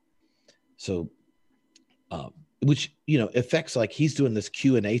which affects, like, he's doing this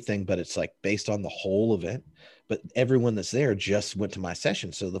Q&A thing, but it's like based on the whole event. But everyone that's there just went to my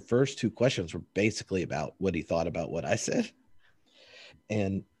session, so the first 2 questions were basically about what he thought about what I said,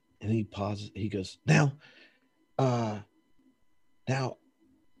 and he pauses. He goes, now, and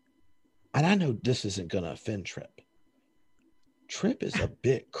I know this isn't going to offend Trip. Trip is a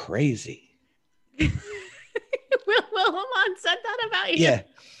bit crazy. Willimon said that about you. Yeah.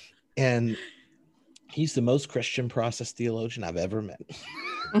 And he's the most Christian process theologian I've ever met.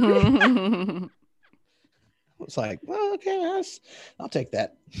 It's like, well, okay, I'll take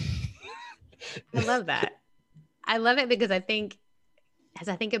that. I love that. I love it because I think, as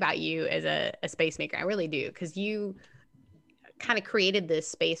I think about you as a space maker, I really do, because you kind of created this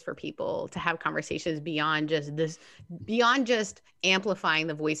space for people to have conversations beyond just amplifying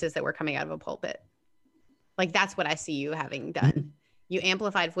the voices that were coming out of a pulpit. Like, that's what I see you having done. You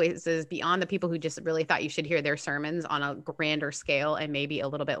amplified voices beyond the people who just really thought you should hear their sermons on a grander scale and maybe a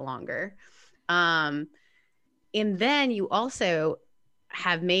little bit longer. And then you also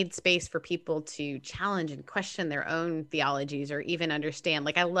have made space for people to challenge and question their own theologies, or even understand.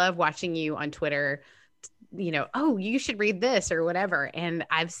 Like, I love watching you on Twitter, oh, you should read this or whatever. And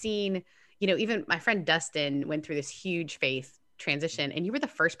I've seen, even my friend Dustin went through this huge faith transition, and you were the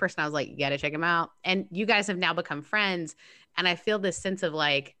first person I was like, you got to check him out. And you guys have now become friends. And I feel this sense of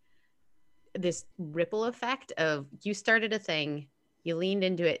like this ripple effect of, you started a thing, you leaned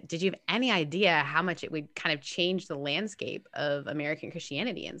into it. Did you have any idea how much it would kind of change the landscape of American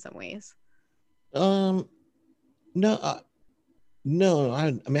Christianity in some ways? No, I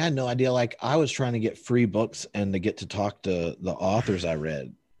had no idea. Like, I was trying to get free books and to get to talk to the authors I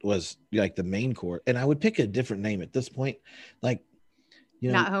read was like the main core. And I would pick a different name at this point. Like,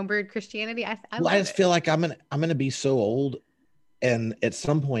 not Homebrewed Christianity. I just feel like I'm gonna be so old, and at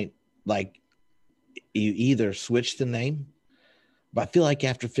some point, like, you either switch the name, but I feel like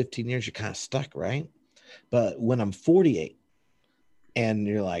after 15 years you're kind of stuck, right? But when I'm 48, and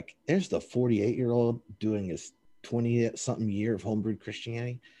you're like, there's the 48-year-old doing his 20-something year of homebrewed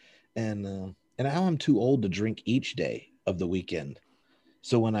Christianity, and now I'm too old to drink each day of the weekend.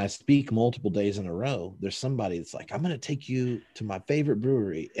 So when I speak multiple days in a row, there's somebody that's like, I'm going to take you to my favorite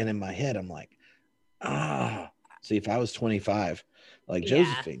brewery. And in my head, I'm like, see, if I was 25, like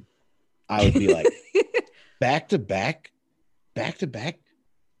Josephine, I would be like, back to back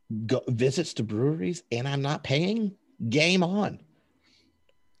visits to breweries, and I'm not paying. Game on.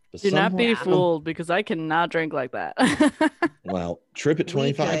 But do not be fooled, because I cannot drink like that. Well, Trip at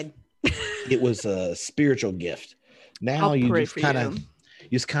 25, it was a spiritual gift. Now you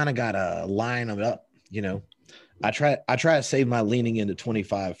just kind of gotta line them up. I try to save my leaning into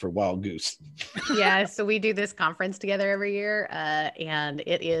 25 for Wild Goose. Yeah, so we do this conference together every year, and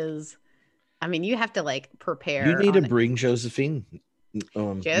it is, I mean, you have to like prepare. You need to bring Josephine.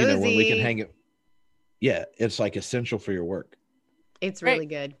 When we can hang it. Yeah, it's like essential for your work. It's really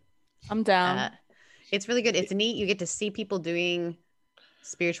good. I'm down. It's really good. It's neat. You get to see people doing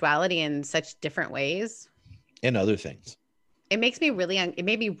spirituality in such different ways. And other things. It makes me really, it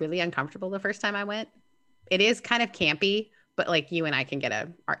made me really uncomfortable the first time I went. It is kind of campy, but like you and I can get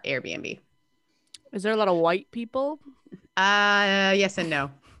our Airbnb. Is there a lot of white people? Yes and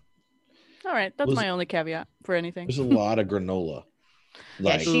no. All right. That's my only caveat for anything. There's a lot of granola.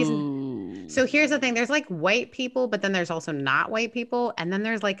 Yeah, she's Ooh. so here's the thing. There's like white people, but then there's also not white people. And then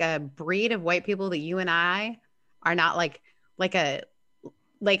there's like a breed of white people that you and I are not like I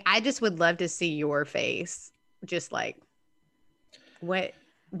just would love to see your face. Just like what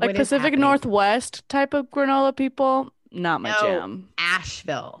like is Pacific happening? Northwest type of granola people, not my No, jam.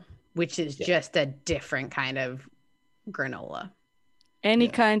 Asheville, which is just a different kind of granola. Any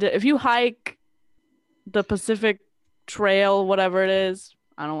kind of, if you hike the Pacific Trail, whatever it is,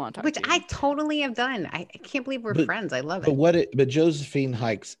 I don't want to talk Which to you. I totally have done. I can't believe we're friends. I love it. But Josephine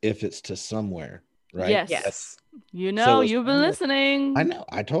hikes if it's to somewhere, right? Yes. You know, So you've been listening. I know.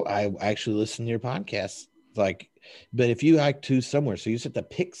 I actually listen to your podcast. Like, but if you hike to somewhere, so you just have to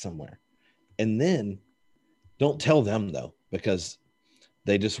pick somewhere, and then don't tell them though, because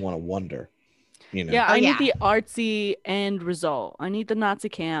they just want to wonder. You know. Yeah, I need the artsy end result. I need the Nazi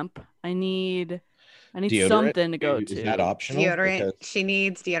camp. I need Deodorant? something to go to. Is that optional? Deodorant. Because She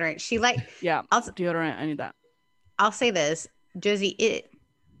needs deodorant. She deodorant. I need that. I'll say this, Josie.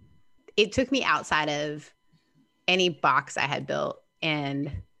 It took me outside of any box I had built,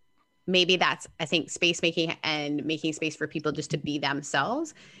 and maybe that's, I think, space making and making space for people just to be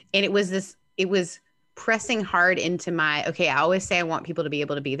themselves. And it was pressing hard into my, okay, I always say I want people to be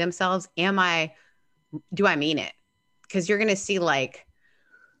able to be themselves. Do I mean it? Because you're going to see like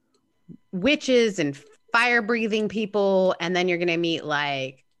witches and fire breathing people. And then you're going to meet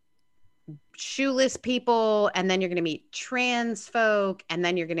like shoeless people. And then you're going to meet trans folk. And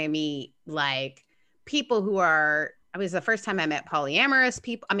then you're going to meet like people who are, it was the first time I met polyamorous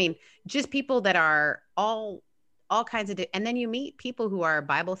people. I mean, just people that are all kinds of, and then you meet people who are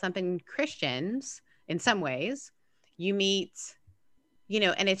Bible thumping Christians in some ways. You meet,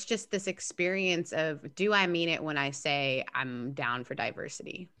 and it's just this experience of, do I mean it when I say I'm down for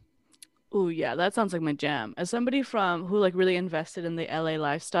diversity? Oh yeah, that sounds like my jam. As somebody who like really invested in the LA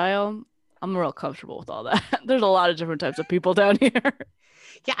lifestyle, I'm real comfortable with all that. There's a lot of different types of people down here.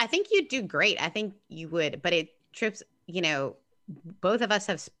 Yeah, I think you'd do great. I think you would, but it trips, both of us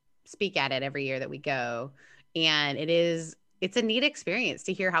have speak at it every year that we go. And it's a neat experience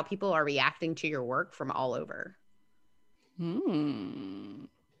to hear how people are reacting to your work from all over.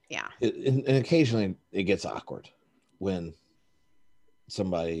 Yeah. And occasionally it gets awkward when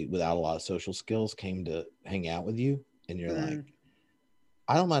somebody without a lot of social skills came to hang out with you, and you're like,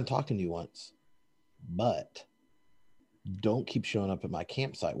 I don't mind talking to you once, but don't keep showing up at my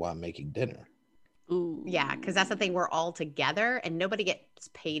campsite while I'm making dinner. Ooh. Yeah, because that's the thing. We're all together, and nobody gets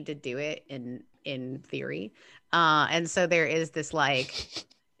paid to do it in theory. And so there is this like,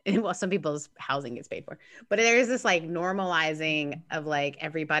 well, some people's housing gets paid for, but there is this like normalizing of like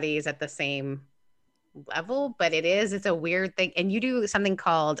everybody's at the same level. But it's a weird thing. And you do something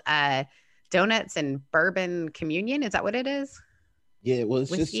called donuts and bourbon communion. Is that what it is? Yeah, well,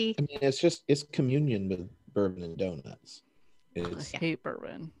 it's Whiskey? it's communion with bourbon and donuts. I hate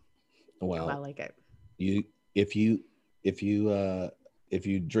bourbon. Well, I like it. If you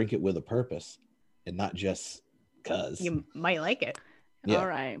drink it with a purpose and not just cause, you might like it. Yeah. All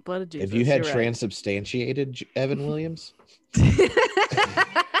right, blood of Jesus. Have you had You're transubstantiated Evan Williams?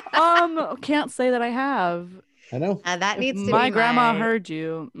 Can't say that I have. I know. That needs to be my grandma heard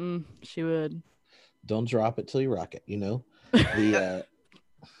you. She would. Don't drop it till you rock it. The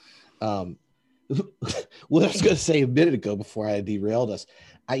what I was going to say a minute ago before I derailed us.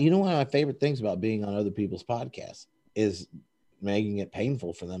 One of my favorite things about being on other people's podcasts is making it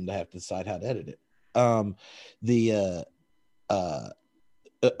painful for them to have to decide how to edit it.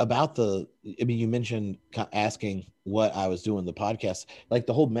 You mentioned asking what I was doing the podcast, like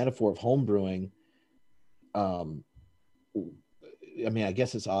the whole metaphor of home brewing. I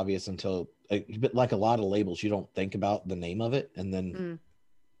guess it's obvious until, but like a lot of labels, you don't think about the name of it, and then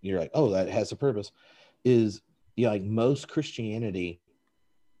you're like, oh, that has a purpose. Like most Christianity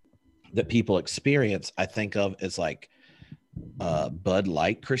that people experience, I think of as like Bud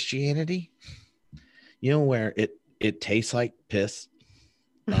Light Christianity, where it tastes like piss.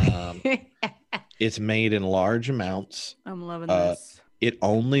 It's made in large amounts. I'm loving this. It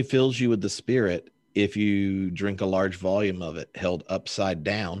only fills you with the Spirit if you drink a large volume of it held upside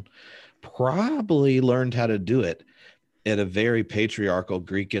down. Probably learned how to do it at a very patriarchal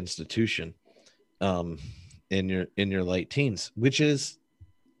Greek institution in your late teens, which is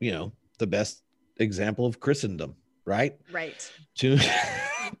the best example of Christendom, right? Right. Too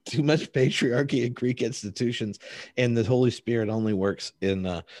too much patriarchy in Greek institutions, and the Holy Spirit only works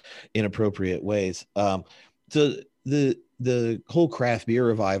in inappropriate ways. So the whole craft beer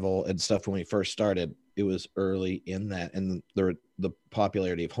revival and stuff, when we first started, it was early in that, and the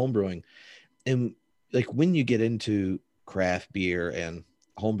popularity of homebrewing. And like when you get into craft beer and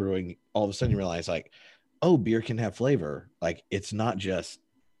homebrewing, all of a sudden you realize like, oh, beer can have flavor. Like it's not just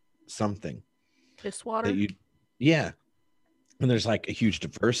something Piss water. that you, yeah. And there's like a huge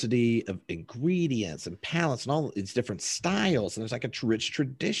diversity of ingredients and palettes and all these different styles. And there's like a rich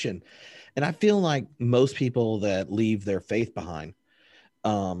tradition. And I feel like most people that leave their faith behind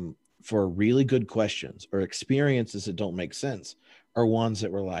for really good questions or experiences that don't make sense are ones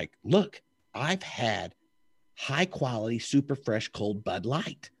that were like, look, I've had high quality, super fresh, cold Bud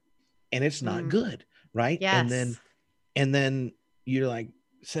Light, and it's not good. Right. Yes. And then you're like,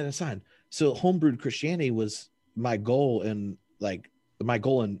 set aside. So homebrewed Christianity was my goal, and like my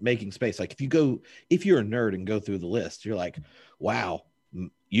goal in making space. Like if you're a nerd and go through the list, you're like, wow,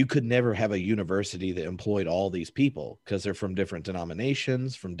 you could never have a university that employed all these people because they're from different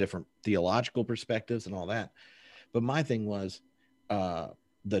denominations, from different theological perspectives and all that. But my thing was,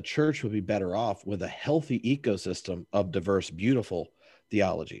 the church would be better off with a healthy ecosystem of diverse, beautiful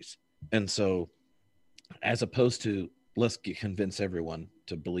theologies. And so as opposed to let's convince everyone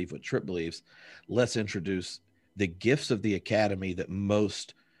to believe what Tripp believes, let's introduce the gifts of the academy that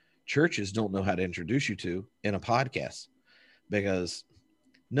most churches don't know how to introduce you to in a podcast, because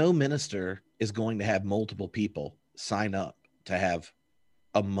no minister is going to have multiple people sign up to have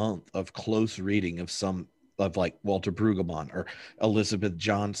a month of close reading of like Walter Brueggemann or Elizabeth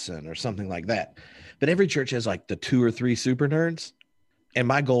Johnson or something like that. But every church has like the 2 or 3 super nerds. And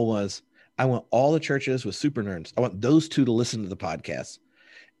my goal was, I want all the churches with super nerds, I want those 2 to listen to the podcast.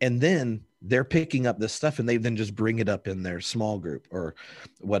 And then they're picking up this stuff and they then just bring it up in their small group or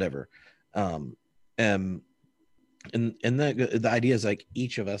whatever. And the idea is like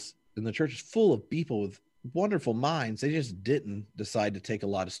each of us in the church is full of people with wonderful minds. They just didn't decide to take a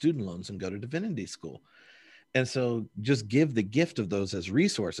lot of student loans and go to divinity school. And so just give the gift of those as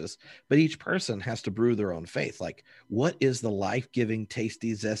resources, but each person has to brew their own faith. Like, what is the life-giving,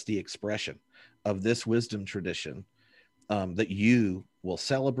 tasty, zesty expression of this wisdom tradition that you will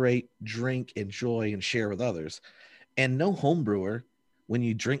celebrate, drink, enjoy, and share with others? And no home brewer, when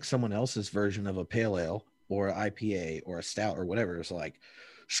you drink someone else's version of a pale ale or an IPA or a stout or whatever, it's like,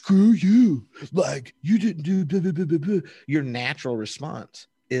 screw you. Like, you didn't do blah, blah, blah, blah, blah. Your natural response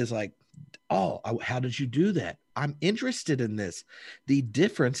is like, oh, how did you do that? I'm interested in this. The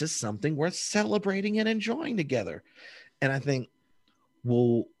difference is something worth celebrating and enjoying together. And I think,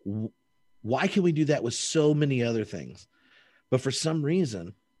 well, why can we do that with so many other things? But for some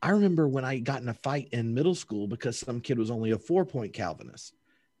reason, I remember when I got in a fight in middle school because some kid was only a 4-point Calvinist.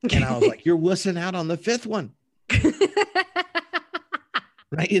 And I was like, you're wussing out on the 5th one.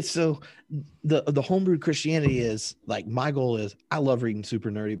 Right. It's so the homebrewed Christianity is like, my goal is I love reading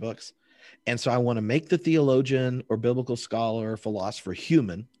super nerdy books. And so I want to make the theologian or biblical scholar or philosopher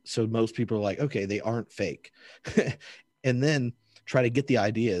human. So most people are like, okay, they aren't fake. And then try to get the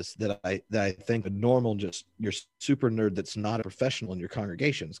ideas that I think a normal, just your super nerd that's not a professional in your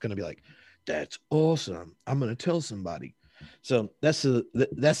congregation is going to be like, that's awesome. I'm going to tell somebody. So that's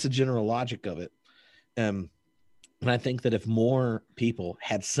the general logic of it. And I think that if more people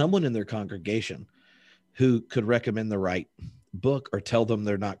had someone in their congregation who could recommend the right book or tell them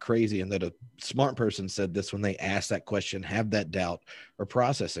they're not crazy, and that a smart person said this when they asked that question, have that doubt or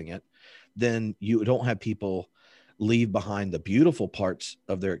processing it, then you don't have people leave behind the beautiful parts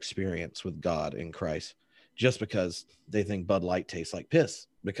of their experience with God in Christ just because they think Bud Light tastes like piss,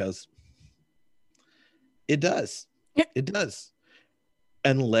 because it does. It does.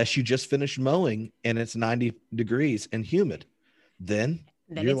 Unless you just finished mowing and it's 90 degrees and humid, then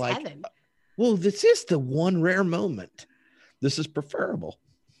you're like, heaven. Well, this is the one rare moment. This is preferable.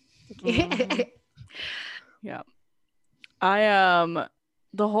 Yeah. I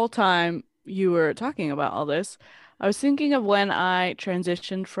the whole time you were talking about all this, I was thinking of when I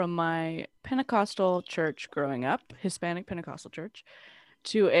transitioned from my Pentecostal church growing up, Hispanic Pentecostal church,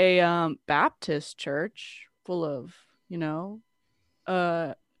 to a Baptist church full of,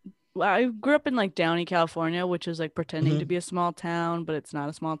 I grew up in like Downey, California, which is like pretending to be a small town, but it's not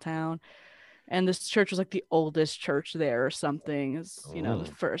a small town. And this church was like the oldest church there or something. It's,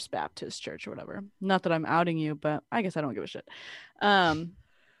 the First Baptist Church or whatever. Not that I'm outing you, but I guess I don't give a shit.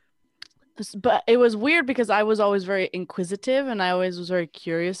 But it was weird because I was always very inquisitive and I always was very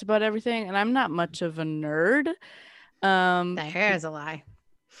curious about everything. And I'm not much of a nerd. That hair is a lie.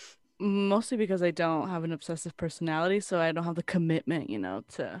 Mostly because I don't have an obsessive personality, so I don't have the commitment,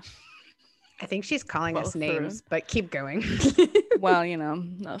 to I think she's calling follow us through. names, but keep going. Well, no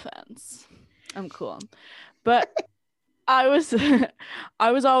offense. I'm cool. But I was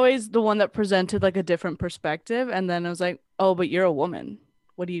I was always the one that presented like a different perspective, and then I was like, "Oh, but you're a woman.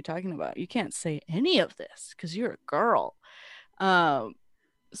 What are you talking about? You can't say any of this because you're a girl."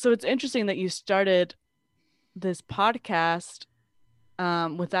 So it's interesting that you started this podcast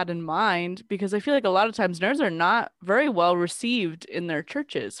with that in mind, because I feel like a lot of times nerds are not very well received in their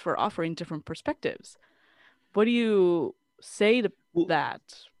churches for offering different perspectives. What do you say to that?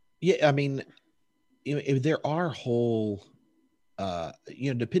 Yeah, I mean, there are whole,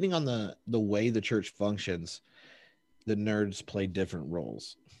 depending on the way the church functions, the nerds play different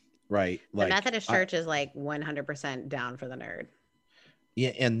roles, right? The Like Methodist Church is like 100% down for the nerd.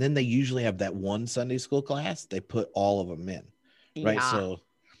 Yeah, and then they usually have that one Sunday school class. They put all of them in, right? Yeah. So,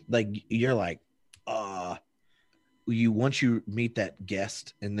 like, you're like, you once you meet that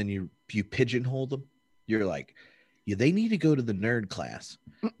guest, and then you pigeonhole them. You're like, yeah, they need to go to the nerd class.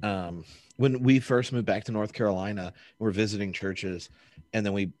 When we first moved back to North Carolina, we're visiting churches, and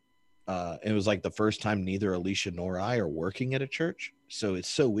then it was like the first time neither Alicia nor I are working at a church. So it's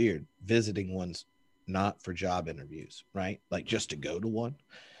so weird visiting ones not for job interviews, right? Like just to go to one.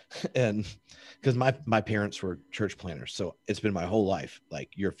 And because my parents were church planners, so it's been my whole life, like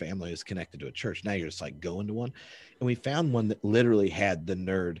your family is connected to a church. Now you're just like going to one. And we found one that literally had the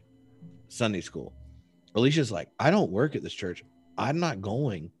nerd Sunday school. Alicia's like, I don't work at this church. I'm not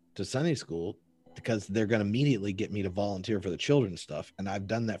going to Sunday school because they're going to immediately get me to volunteer for the children's stuff. And I've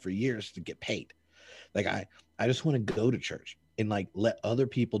done that for years to get paid. Like I just want to go to church and like let other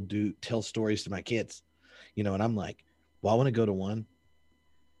people tell stories to my kids, and I'm like, well, I want to go to one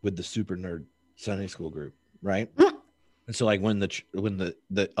with the super nerd Sunday school group, right? And so like when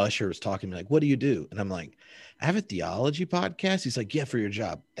the usher was talking to me, like, what do you do? And I'm like, I have a theology podcast. He's like, yeah, for your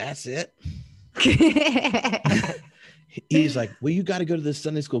job. That's it. He's like, well, you got to go to this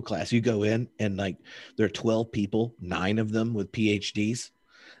Sunday school class. You go in and like there are 12 people, 9 of them with PhDs.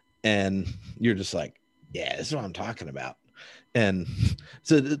 And you're just like, yeah, this is what I'm talking about. And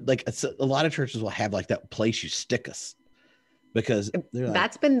so like a lot of churches will have like that place you stick us, because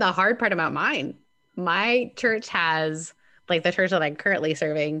that's been the hard part about mine. My church has, like the church that I'm currently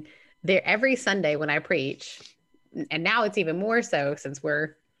serving, there every Sunday when I preach, and now it's even more so since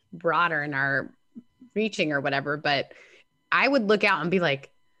we're broader in our reaching or whatever, but I would look out and be like,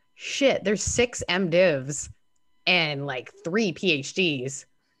 shit, there's 6 MDivs and like 3 PhDs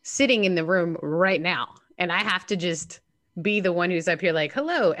sitting in the room right now. And I have to just be the one who's up here like,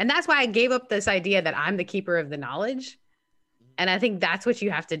 hello. And that's why I gave up this idea that I'm the keeper of the knowledge. And I think that's what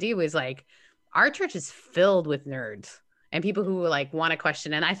you have to do is like, our church is filled with nerds and people who like want to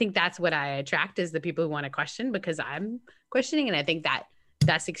question. And I think that's what I attract is the people who want to question, because I'm questioning. And I think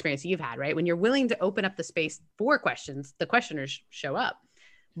that's the experience you've had, right? When you're willing to open up the space for questions, the questioners show up.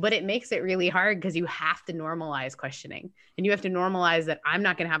 But it makes it really hard because you have to normalize questioning, and you have to normalize that I'm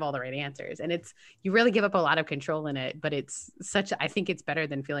not going to have all the right answers. And you really give up a lot of control in it, but I think it's better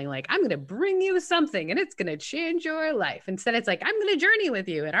than feeling like I'm going to bring you something and it's going to change your life. Instead, it's like, I'm going to journey with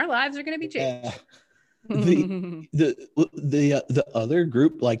you and our lives are going to be changed. The other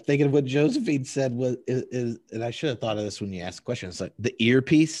group, like thinking of what Josephine said is, and I should have thought of this when you asked the question. It's like the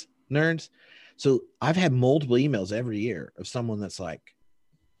earpiece nerds. So I've had multiple emails every year of someone that's like,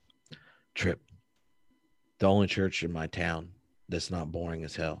 Trip, the only church in my town that's not boring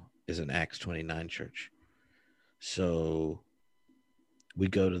as hell is an Acts 29 church. So we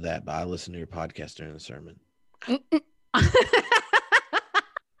go to that, but I listen to your podcast during the sermon.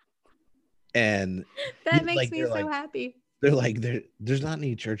 And that makes me so happy. They're like, there's not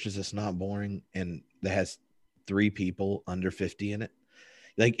any churches that's not boring and that has 3 people under 50 in it.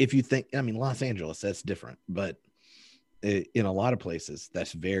 Like if you think, I mean, Los Angeles, that's different, but in a lot of places,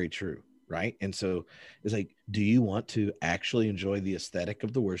 that's very true. Right. And so it's like, do you want to actually enjoy the aesthetic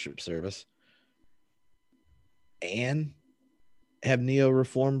of the worship service and have Neo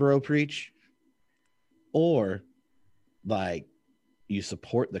Reform Bro preach? Or like you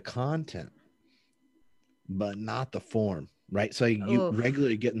support the content, but not the form, right? So you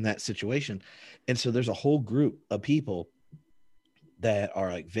regularly get in that situation. And so there's a whole group of people that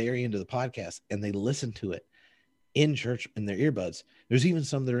are like very into the podcast and they listen to it in church in their earbuds. There's even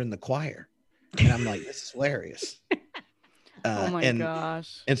some that are in the choir. And I'm like, this is hilarious. Oh my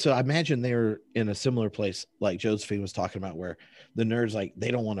gosh. And so I imagine they're in a similar place like Josephine was talking about, where the nerds, like,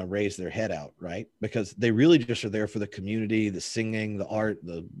 they don't want to raise their head out, right? Because they really just are there for the community, the singing, the art,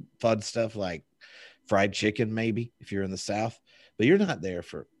 the fun stuff, like fried chicken, maybe if you're in the South. But you're not there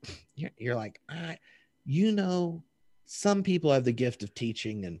you're like, you know, some people have the gift of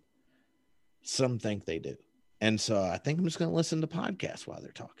teaching and some think they do. And so I think I'm just going to listen to podcasts while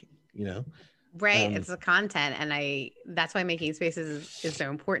they're talking, you know? Right. It's the content. And that's why making spaces is so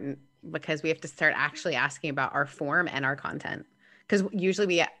important, because we have to start actually asking about our form and our content. Because usually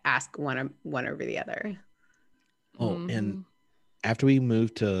we ask one over the other. Oh, and after we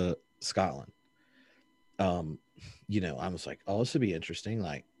moved to Scotland, you know, I was like, oh, this would be interesting.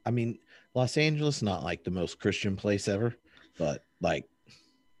 Like, I mean, Los Angeles, not like the most Christian place ever, but like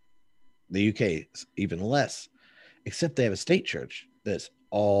the UK is even less, except they have a state church that's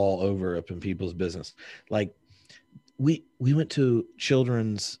all over up in people's business. Like we went to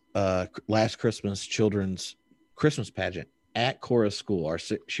children's last Christmas children's Christmas pageant at Cora's school.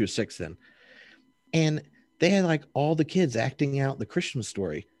 She was 6 then, and they had like all the kids acting out the Christmas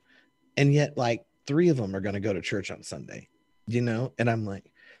story, and yet like 3 of them are going to go to church on Sunday, you know? And I'm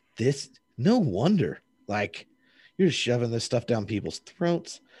like, this, no wonder, like you're just shoving this stuff down people's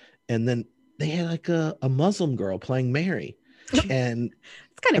throats. And then they had like a Muslim girl playing Mary, and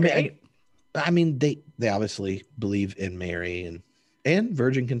it's kind of great. I mean, they obviously believe in Mary and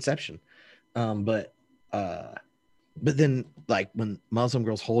virgin conception. But then like when Muslim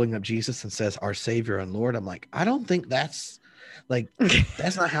girl's holding up Jesus and says, "Our Savior and Lord," I'm like, I don't think that's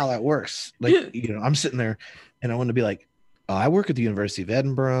not how that works. Like, you know, I'm sitting there and I want to be like, oh, I work at the University of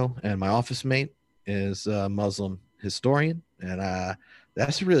Edinburgh and my office mate is a Muslim historian, and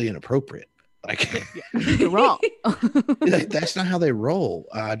that's really inappropriate. Like, you're wrong. That's not how they roll.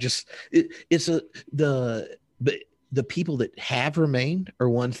 The people that have remained are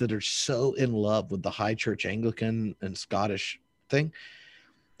ones that are so in love with the high church Anglican and Scottish thing.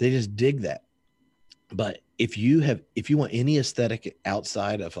 They just dig that. But if you want any aesthetic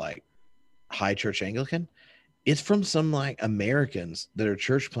outside of like high church Anglican, it's from some like Americans that are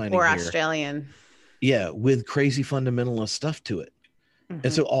church planting or here. Australian. Yeah, with crazy fundamentalist stuff to it.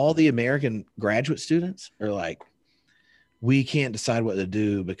 And so all the American graduate students are like, we can't decide what to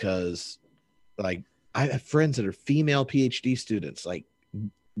do because like I have friends that are female PhD students, like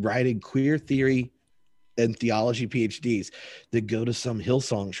writing queer theory and theology PhDs that go to some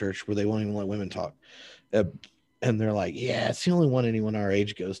Hillsong church where they won't even let women talk. And they're like, yeah, it's the only one anyone our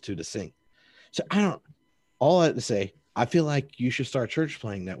age goes to sing. So all I have to say, I feel like you should start church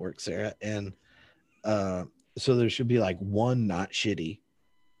playing network, Sarah. And so there should be like one not shitty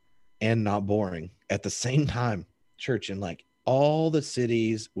and not boring at the same time church in like all the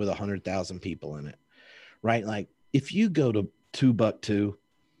cities with 100,000 people in it, right? Like if you go to Timbuktu,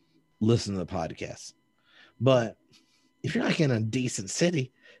 listen to the podcast. But if you're like in a decent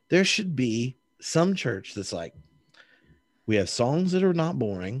city, there should be some church that's like, we have songs that are not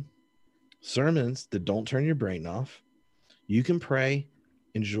boring, sermons that don't turn your brain off. You can pray,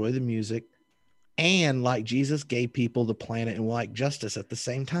 enjoy the music, and like Jesus gave people the planet and like justice at the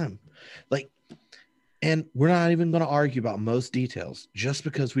same time. Like, and we're not even going to argue about most details just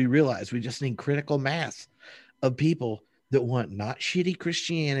because we realize we just need critical mass of people that want not shitty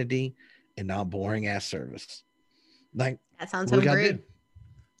Christianity and not boring ass service. Like that sounds so great.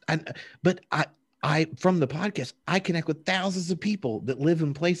 But I from the podcast, I connect with thousands of people that live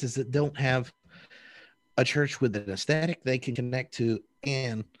in places that don't have a church with an aesthetic they can connect to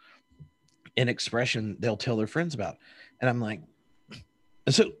and an expression they'll tell their friends about. And I'm like,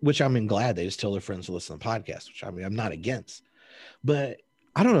 so, which I'm glad they just tell their friends to listen to the podcast, which I mean, I'm not against, but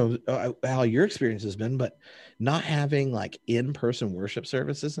I don't know how your experience has been, but not having like in-person worship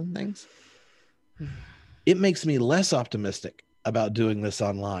services and things, it makes me less optimistic about doing this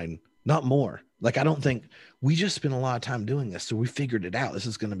online, not more. Like, I don't think we just spent a lot of time doing this. So we figured it out. This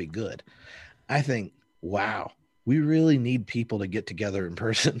is going to be good. I think, wow, we really need people to get together in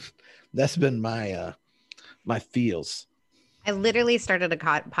person. That's been my feels. I literally started a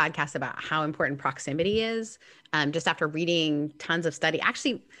podcast about how important proximity is. Just after reading tons of study.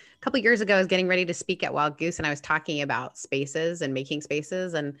 Actually, a couple of years ago, I was getting ready to speak at Wild Goose, and I was talking about spaces and making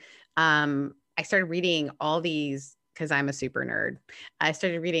spaces. And I started reading all these, because I'm a super nerd. I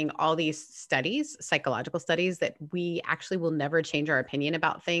started reading all these studies, psychological studies, that we actually will never change our opinion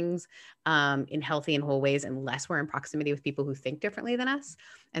about things in healthy and whole ways unless we're in proximity with people who think differently than us.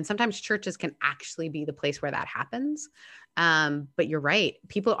 And sometimes churches can actually be the place where that happens. But you're right.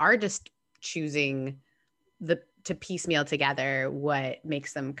 People are just choosing to piecemeal together what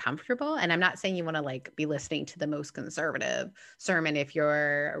makes them comfortable. And I'm not saying you want to like be listening to the most conservative sermon if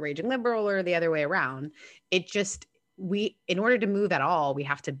you're a raging liberal or the other way around. It just, in order to move at all, we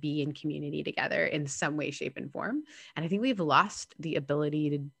have to be in community together in some way, shape, and form. And I think we've lost the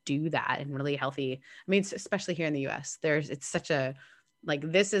ability to do that in really healthy, I mean, especially here in the US, it's such a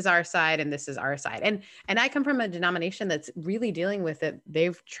Like, this is our side and this is our side. And I come from a denomination that's really dealing with it.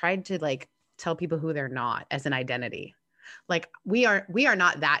 They've tried to like tell people who they're not as an identity. Like, we are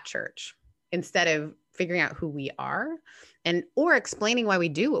not that church, instead of figuring out who we are or explaining why we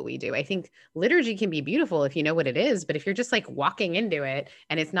do what we do. I think liturgy can be beautiful if you know what it is, but if you're just like walking into it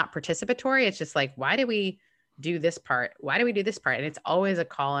and it's not participatory, it's just like, why do we do this part? Why do we do this part? And it's always a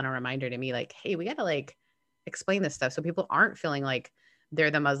call and a reminder to me, like, hey, we got to like explain this stuff so people aren't feeling like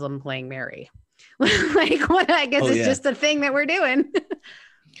they're the Muslim playing Mary. Like, what, I guess it's just a thing that we're doing.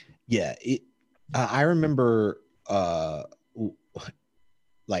 Yeah. I remember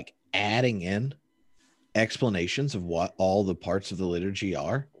like adding in explanations of what all the parts of the liturgy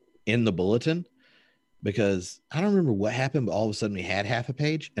are in the bulletin, because I don't remember what happened, but all of a sudden we had half a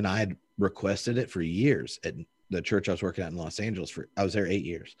page, and I had requested it for years at the church I was working at in Los Angeles. I was there 8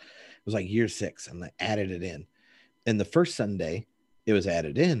 years. It was like year 6, and I added it in. And the first Sunday it was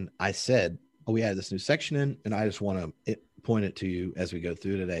added in, I said, oh, we added this new section in, and I just want to point it to you as we go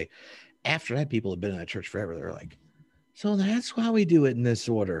through today. After that, people have been in that church forever. They're like, so that's why we do it in this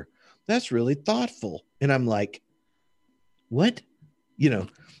order. That's really thoughtful. And I'm like, what? You know,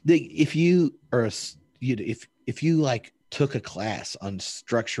 if you are if you like took a class on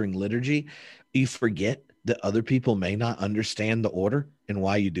structuring liturgy, you forget that other people may not understand the order and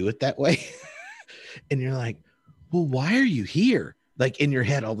why you do it that way. And you're like, well, why are you here? Like, in your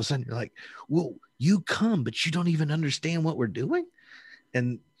head, all of a sudden you're like, well, you come, but you don't even understand what we're doing.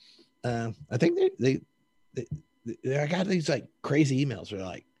 And I think I got these like crazy emails. They're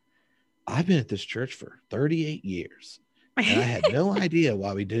like, I've been at this church for 38 years and I had no idea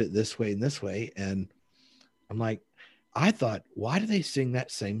why we did it this way and this way. And I'm like, I thought, why do they sing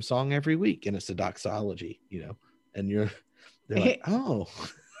that same song every week? And it's a doxology, you know, and they're like, oh.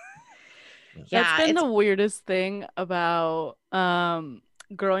 Yeah, that's been the weirdest thing about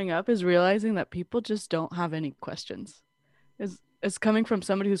growing up, is realizing that people just don't have any questions. It's coming from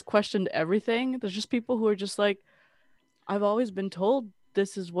somebody who's questioned everything. There's just people who are just like, I've always been told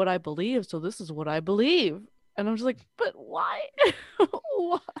this is what I believe, so this is what I believe. And I'm just like, but why?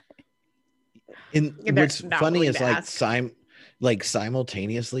 Why? And what's funny is like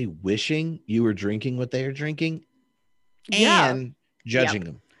simultaneously wishing you were drinking what they are drinking and judging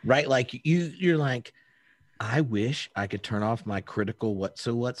them, right? Like you're like, I wish I could turn off my critical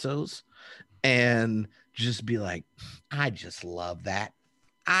whatsos and just be like, I just love that.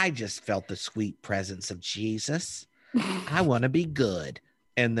 I just felt the sweet presence of Jesus. I want to be good.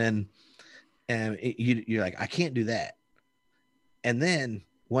 And then you're like, I can't do that. And then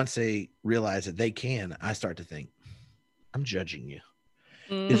once they realize that they can, I start to think, I'm judging you.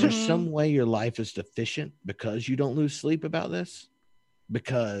 Mm-hmm. Is there some way your life is deficient because you don't lose sleep about this?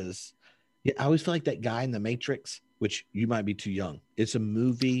 Because I always feel like that guy in The Matrix, which you might be too young. It's a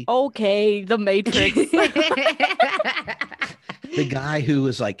movie. Okay, The Matrix. The guy who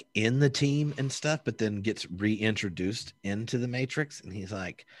was like in the team and stuff, but then gets reintroduced into the Matrix. And he's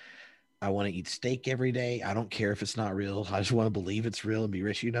like, I want to eat steak every day. I don't care if it's not real. I just want to believe it's real and be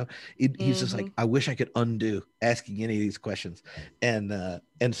rich, you know? He's just like, I wish I could undo asking any of these questions. And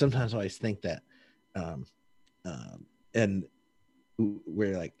sometimes I always think that, and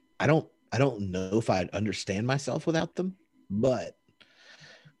we're like, I don't know if I'd understand myself without them, but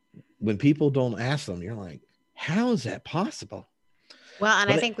when people don't ask them, you're like, how is that possible? Well,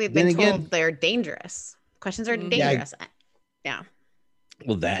 and I think we've been told they're dangerous. Questions are dangerous. Yeah.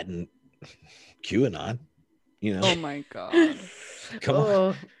 Well, that and QAnon, you know. Oh my God. Come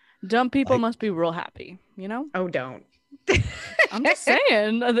on. Dumb people must be real happy, you know? Oh, don't. I'm just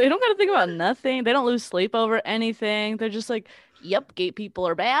saying. They don't got to think about nothing. They don't lose sleep over anything. They're just like, yep, gay people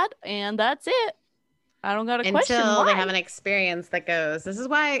are bad, and that's it. I don't got to question why. Until they have an experience that goes, this is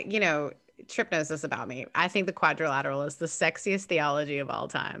why, you know, Tripp knows this about me. I think the quadrilateral is the sexiest theology of all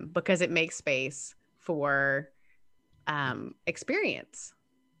time because it makes space for experience,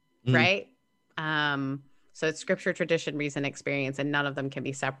 right? So it's scripture, tradition, reason, experience, and none of them can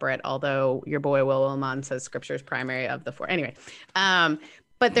be separate, although your boy Will Willimon says scripture is primary of the four. Anyway,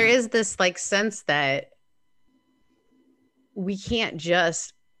 but there is this like sense that we can't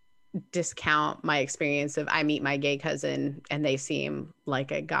just discount my experience of I meet my gay cousin and they seem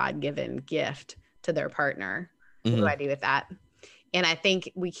like a God-given gift to their partner. What do I do with that? And I think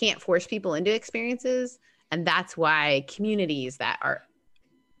we can't force people into experiences. And that's why communities that are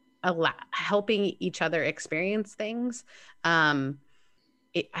helping each other experience things,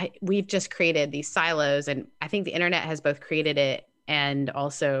 we've just created these silos. And I think the internet has both created it and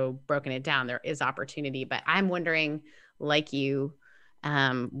also broken it down. There is opportunity, but I'm wondering, like you,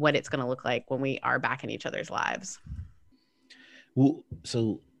 what it's going to look like when we are back in each other's lives. Well,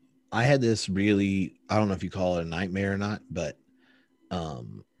 so I had this really, I don't know if you call it a nightmare or not,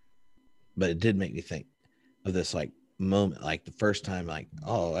 um, but it did make me think of this like moment, like the first time, like,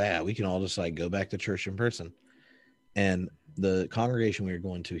 oh yeah, we can all just like go back to church in person. And the congregation we were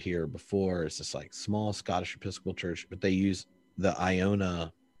going to here before is this like small Scottish Episcopal church, but they use the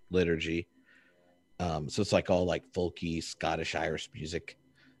Iona liturgy. So it's like all like folky Scottish Irish music,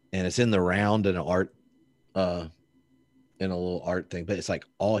 and it's in the round and art, in a little art thing, but it's like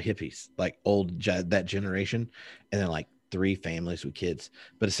all hippies, like that generation, and then like 3 families with kids.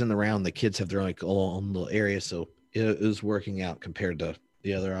 But it's in the round. The kids have their like own little area, so it was working out compared to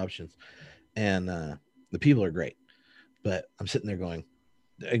the other options. And the people are great, but I'm sitting there going,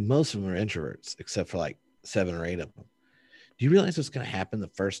 like, most of them are introverts, except for like 7 or 8 of them. Do you realize what's going to happen the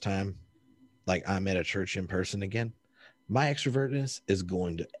first time, like I'm at a church in person again? My extrovertness is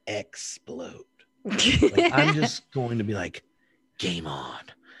going to explode. Like, I'm just going to be like, game on.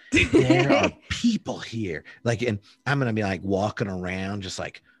 There are people here. Like, and I'm going to be like walking around just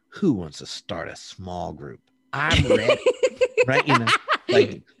like, who wants to start a small group? I'm ready. Right? You know,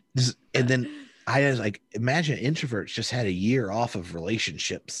 like, and then I was like, imagine introverts just had a year off of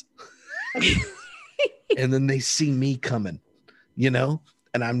relationships. And then they see me coming, you know?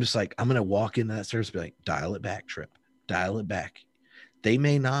 And I'm just like, I'm going to walk into that service and be like, dial it back, Trip. Dial it back. They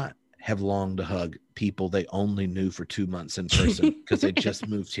may not have longed to hug people they only knew for 2 months in person because they just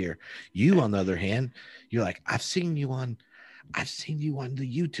moved here. You, on the other hand, you're like, I've seen you on the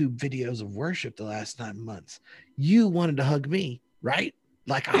YouTube videos of worship the last 9 months. You wanted to hug me, right?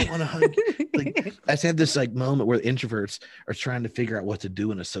 Like, I want to hug you. Like, I just had this like moment where the introverts are trying to figure out what to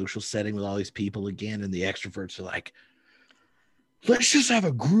do in a social setting with all these people again, and the extroverts are like, let's just have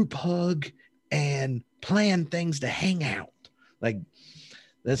a group hug and plan things to hang out. Like,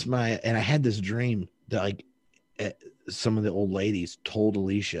 and I had this dream that like some of the old ladies told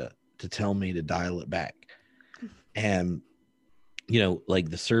Alicia to tell me to dial it back. And, you know,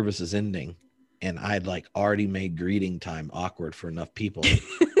 like the service is ending and I'd like already made greeting time awkward for enough people.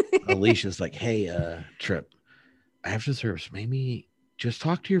 Alicia's like, hey, Trip, after the service, maybe just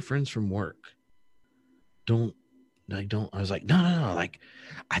talk to your friends from work. I was like, no. Like,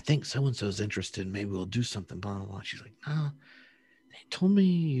 I think so-and-so's interested. Maybe we'll do something, blah, blah, blah. She's like, no. They told me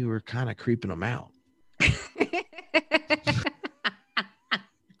you were kind of creeping them out.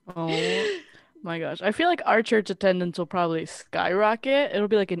 Oh my gosh. I feel like our church attendance will probably skyrocket. It'll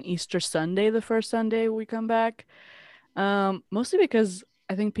be like an Easter Sunday, the first Sunday we come back. Mostly because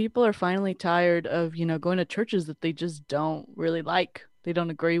I think people are finally tired of, going to churches that they just don't really like. They don't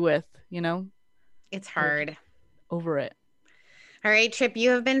agree with, It's hard. Over it. All right, Trip,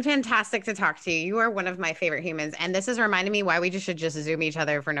 you have been fantastic to talk to. You are one of my favorite humans. And this has reminded me why we should just Zoom each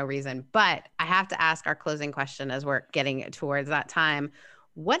other for no reason. But I have to ask our closing question as we're getting towards that time.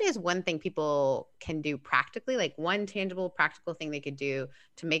 What is one thing people can do practically, like one tangible, practical thing they could do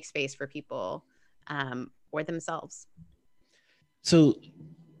to make space for people or themselves? So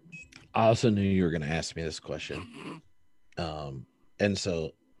I also knew you were going to ask me this question. And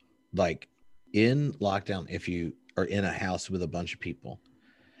so, like, in lockdown, if you are in a house with a bunch of people,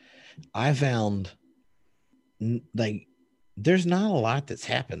 I found like there's not a lot that's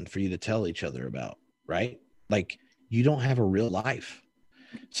happened for you to tell each other about, right? Like, you don't have a real life.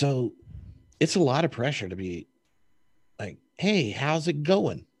 So it's a lot of pressure to be like, hey, how's it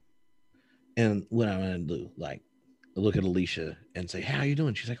going? And what I'm going to do, like, look at Alicia and say, how are you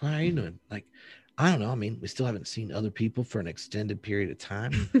doing? She's like, well, how are you doing? Like, I don't know. I mean, we still haven't seen other people for an extended period of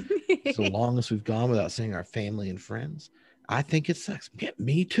time. So long as we've gone without seeing our family and friends, I think it sucks. Yeah,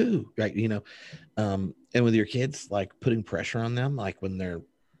 me too. Right. And with your kids, like putting pressure on them, like when they're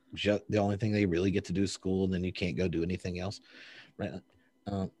just the only thing they really get to do is school and then you can't go do anything else. Right.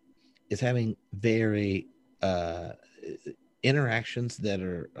 Is having very interactions that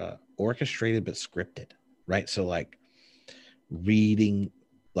are orchestrated but scripted. Right. So like reading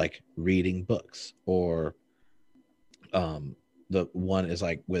books, or the one is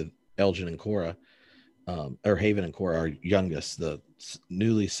like with Elgin and Cora, or Haven and Cora, our youngest, the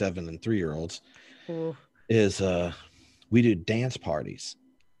newly 7 and 3-year-olds, is we do dance parties.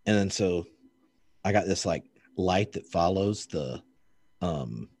 And then so I got this like light that follows the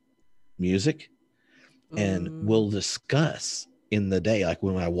music, and we'll discuss in the day, like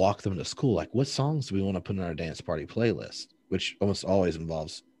when I walk them to school, like what songs do we want to put in our dance party playlist, which almost always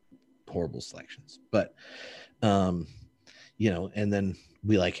involves horrible selections, but and then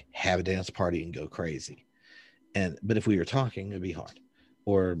we like have a dance party and go crazy. But if we were talking, it'd be hard.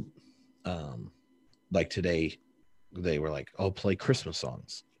 Or like today they were like, play Christmas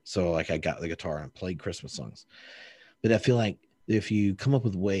songs. So like I got the guitar and played Christmas songs. But I feel like if you come up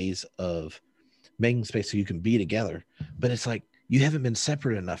with ways of making space so you can be together, but it's like you haven't been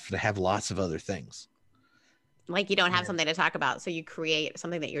separate enough to have lots of other things. Like you don't have something to talk about, so you create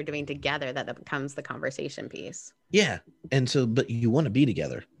something that you're doing together that becomes the conversation piece. Yeah. And so, but you want to be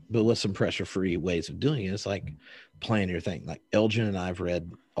together, but with some pressure-free ways of doing it. It's like plan your thing. Like Elgin and I've read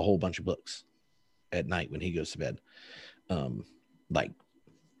a whole bunch of books at night when he goes to bed. Like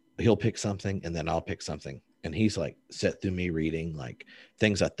he'll pick something and then I'll pick something. And he's like set through me reading like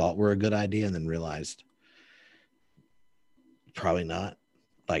things I thought were a good idea and then realized probably not.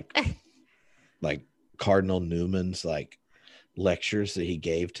 Like Cardinal Newman's like lectures that he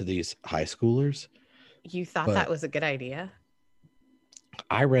gave to these high schoolers. You thought that was a good idea?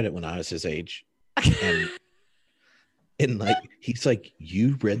 I read it when I was his age. And like, he's like,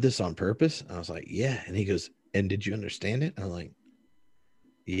 you read this on purpose? And I was like, yeah. And he goes, and did you understand it? And I'm like,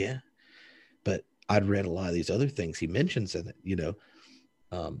 yeah. But I'd read a lot of these other things he mentions in it, you know.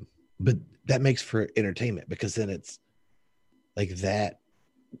 But that makes for entertainment because then it's like that.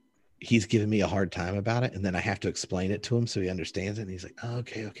 He's giving me a hard time about it. And then I have to explain it to him so he understands it. And he's like, oh,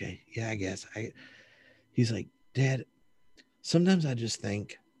 okay. Yeah, I guess. He's like, Dad, sometimes I just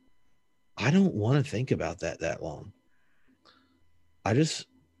think I don't want to think about that long. I just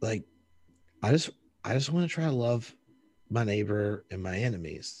want to try to love my neighbor and my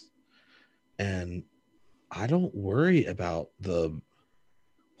enemies. And I don't worry about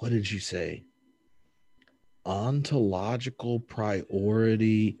what did you say? Ontological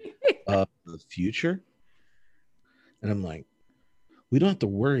priority of the future. And I'm like, we don't have to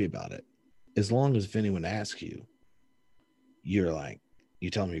worry about it. As long as if anyone asks you, you're like, you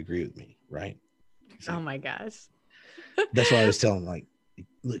tell them you agree with me, right? Like, oh my gosh. That's why I was telling him, like,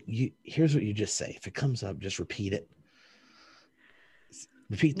 look, here's what you just say. If it comes up, just repeat it.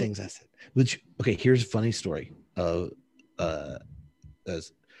 Repeat things I said. Which, okay, here's a funny story.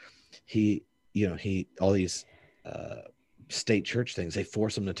 As he all these state church things, they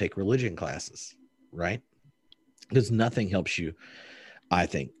force them to take religion classes, right? Because nothing helps you, I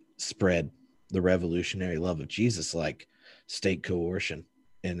think, spread the revolutionary love of Jesus like state coercion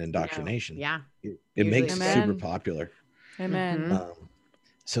and indoctrination. Yeah. It makes it super popular. Amen.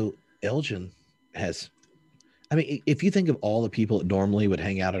 So Elgin has, I mean, if you think of all the people that normally would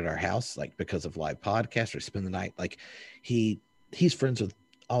hang out at our house, like because of live podcasts or spend the night, like he's friends with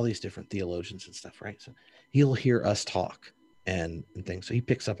all these different theologians and stuff, right? So he'll hear us talk and things. So he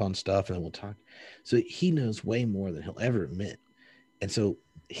picks up on stuff and then we'll talk. So he knows way more than he'll ever admit. And so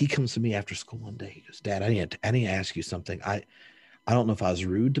he comes to me after school one day. He goes, Dad, I need to ask you something. I don't know if I was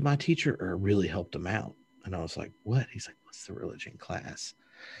rude to my teacher or really helped him out. And I was like, what? He's like, what's the religion class?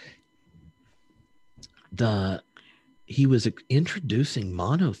 He was introducing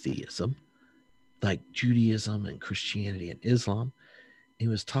monotheism, like Judaism and Christianity and Islam. He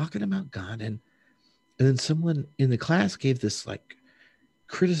was talking about God, and then someone in the class gave this like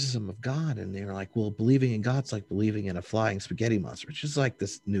criticism of God, and they were like, well, believing in God's like believing in a flying spaghetti monster, which is like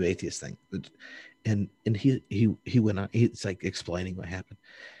this new atheist thing. And he went on, it's like explaining what happened.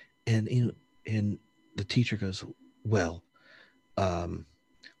 And the teacher goes, well,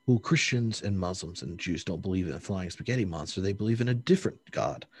 Christians and Muslims and Jews don't believe in a flying spaghetti monster. They believe in a different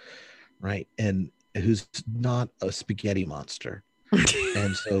God, right? And who's not a spaghetti monster.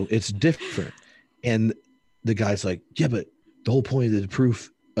 And so it's different. And the guy's like, yeah, but the whole point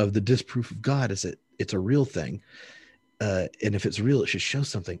of the disproof of God is that it's a real thing. And if it's real, it should show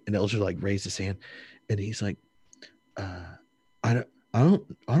something. And Elgin like raised his hand and he's like, I don't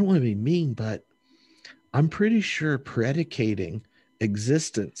want to be mean, but I'm pretty sure predicating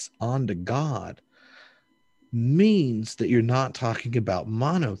existence onto God means that you're not talking about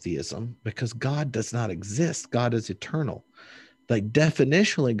monotheism because God does not exist. God is eternal. Like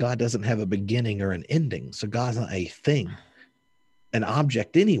definitionally, God doesn't have a beginning or an ending. So God's not a thing, an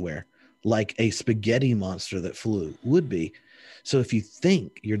object anywhere, like a spaghetti monster that flew would be. So if you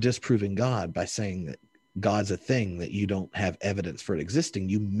think you're disproving God by saying that God's a thing that you don't have evidence for it existing,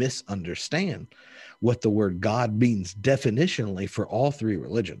 you misunderstand what the word God means definitionally for all three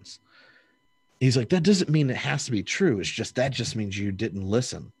religions. He's like, that doesn't mean it has to be true. It's just, that just means you didn't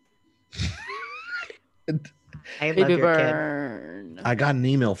listen. I love your kid. I got an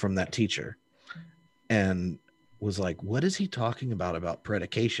email from that teacher and was like, what is he talking about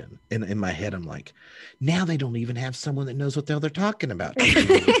predication? And in my head, I'm like, now they don't even have someone that knows what the hell they're talking about.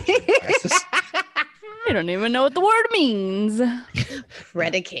 I don't even know what the word means.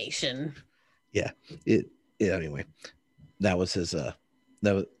 Predication. Yeah. Anyway, that was his,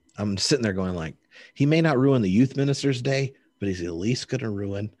 I'm sitting there going like, he may not ruin the youth minister's day, but he's at least going to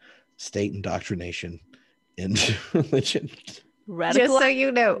ruin state indoctrination into religion. Radical so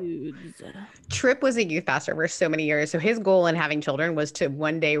you know, attitudes. Tripp was a youth pastor for so many years. So his goal in having children was to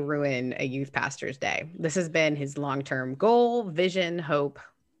one day ruin a youth pastor's day. This has been his long-term goal, vision, hope,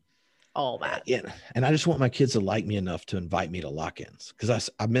 all that. Yeah. And I just want my kids to like me enough to invite me to lock-ins, because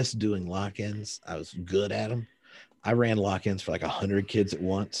I miss doing lock-ins. I was good at them. I ran lock-ins for like 100 kids at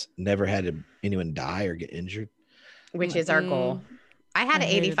once. Never had anyone die or get injured. Which is our goal. I had I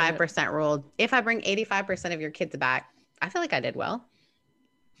an hated 85% rule. If I bring 85% of your kids back, I feel like I did well.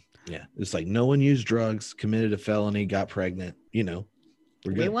 Yeah. It's like no one used drugs, committed a felony, got pregnant. You know,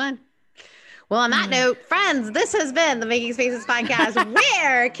 we're good. We won. Well, on that note, friends, this has been the Making Spaces podcast.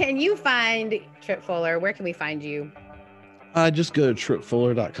 Where can you find Tripp Fuller? Where can we find you? Just go to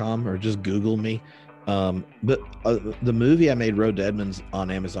trippfuller.com or just Google me. But the movie I made, Road to Edmonds,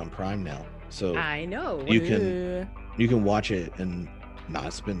 on Amazon Prime now. So I know. you can watch it and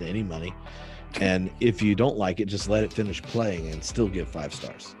not spend any money. And if you don't like it, just let it finish playing and still give 5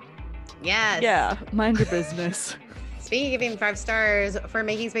 stars. Yes. Yeah, mind your business. Speaking of giving 5 stars for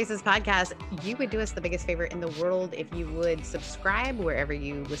Making Spaces podcast, you would do us the biggest favor in the world if you would subscribe wherever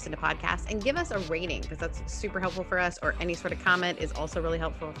you listen to podcasts and give us a rating, because that's super helpful for us, or any sort of comment is also really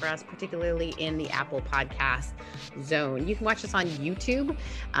helpful for us, particularly in the Apple Podcast zone. You can watch us on YouTube,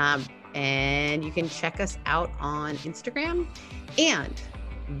 and you can check us out on Instagram. And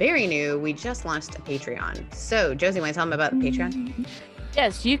very new, we just launched a Patreon. So Josie, want to tell them about the Patreon?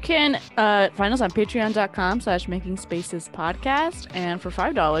 Yes, you can find us on patreon.com/Making Spaces podcast. And for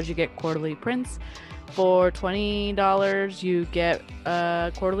 $5, you get quarterly prints. For $20, you get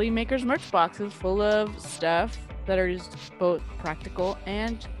quarterly Makers merch boxes full of stuff that are just both practical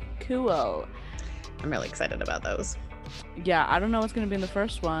and cool. I'm really excited about those. Yeah, I don't know what's going to be in the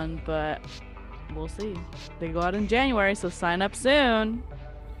first one, but we'll see. They go out in January, so sign up soon.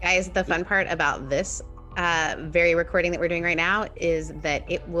 Guys, the fun part about this very recording that we're doing right now is that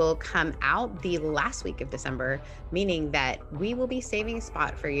it will come out the last week of December, meaning that we will be saving a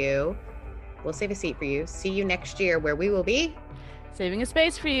spot for you. We'll save a seat for you. See you next year, where we will be Saving a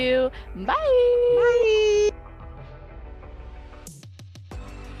space for you. Bye. Bye.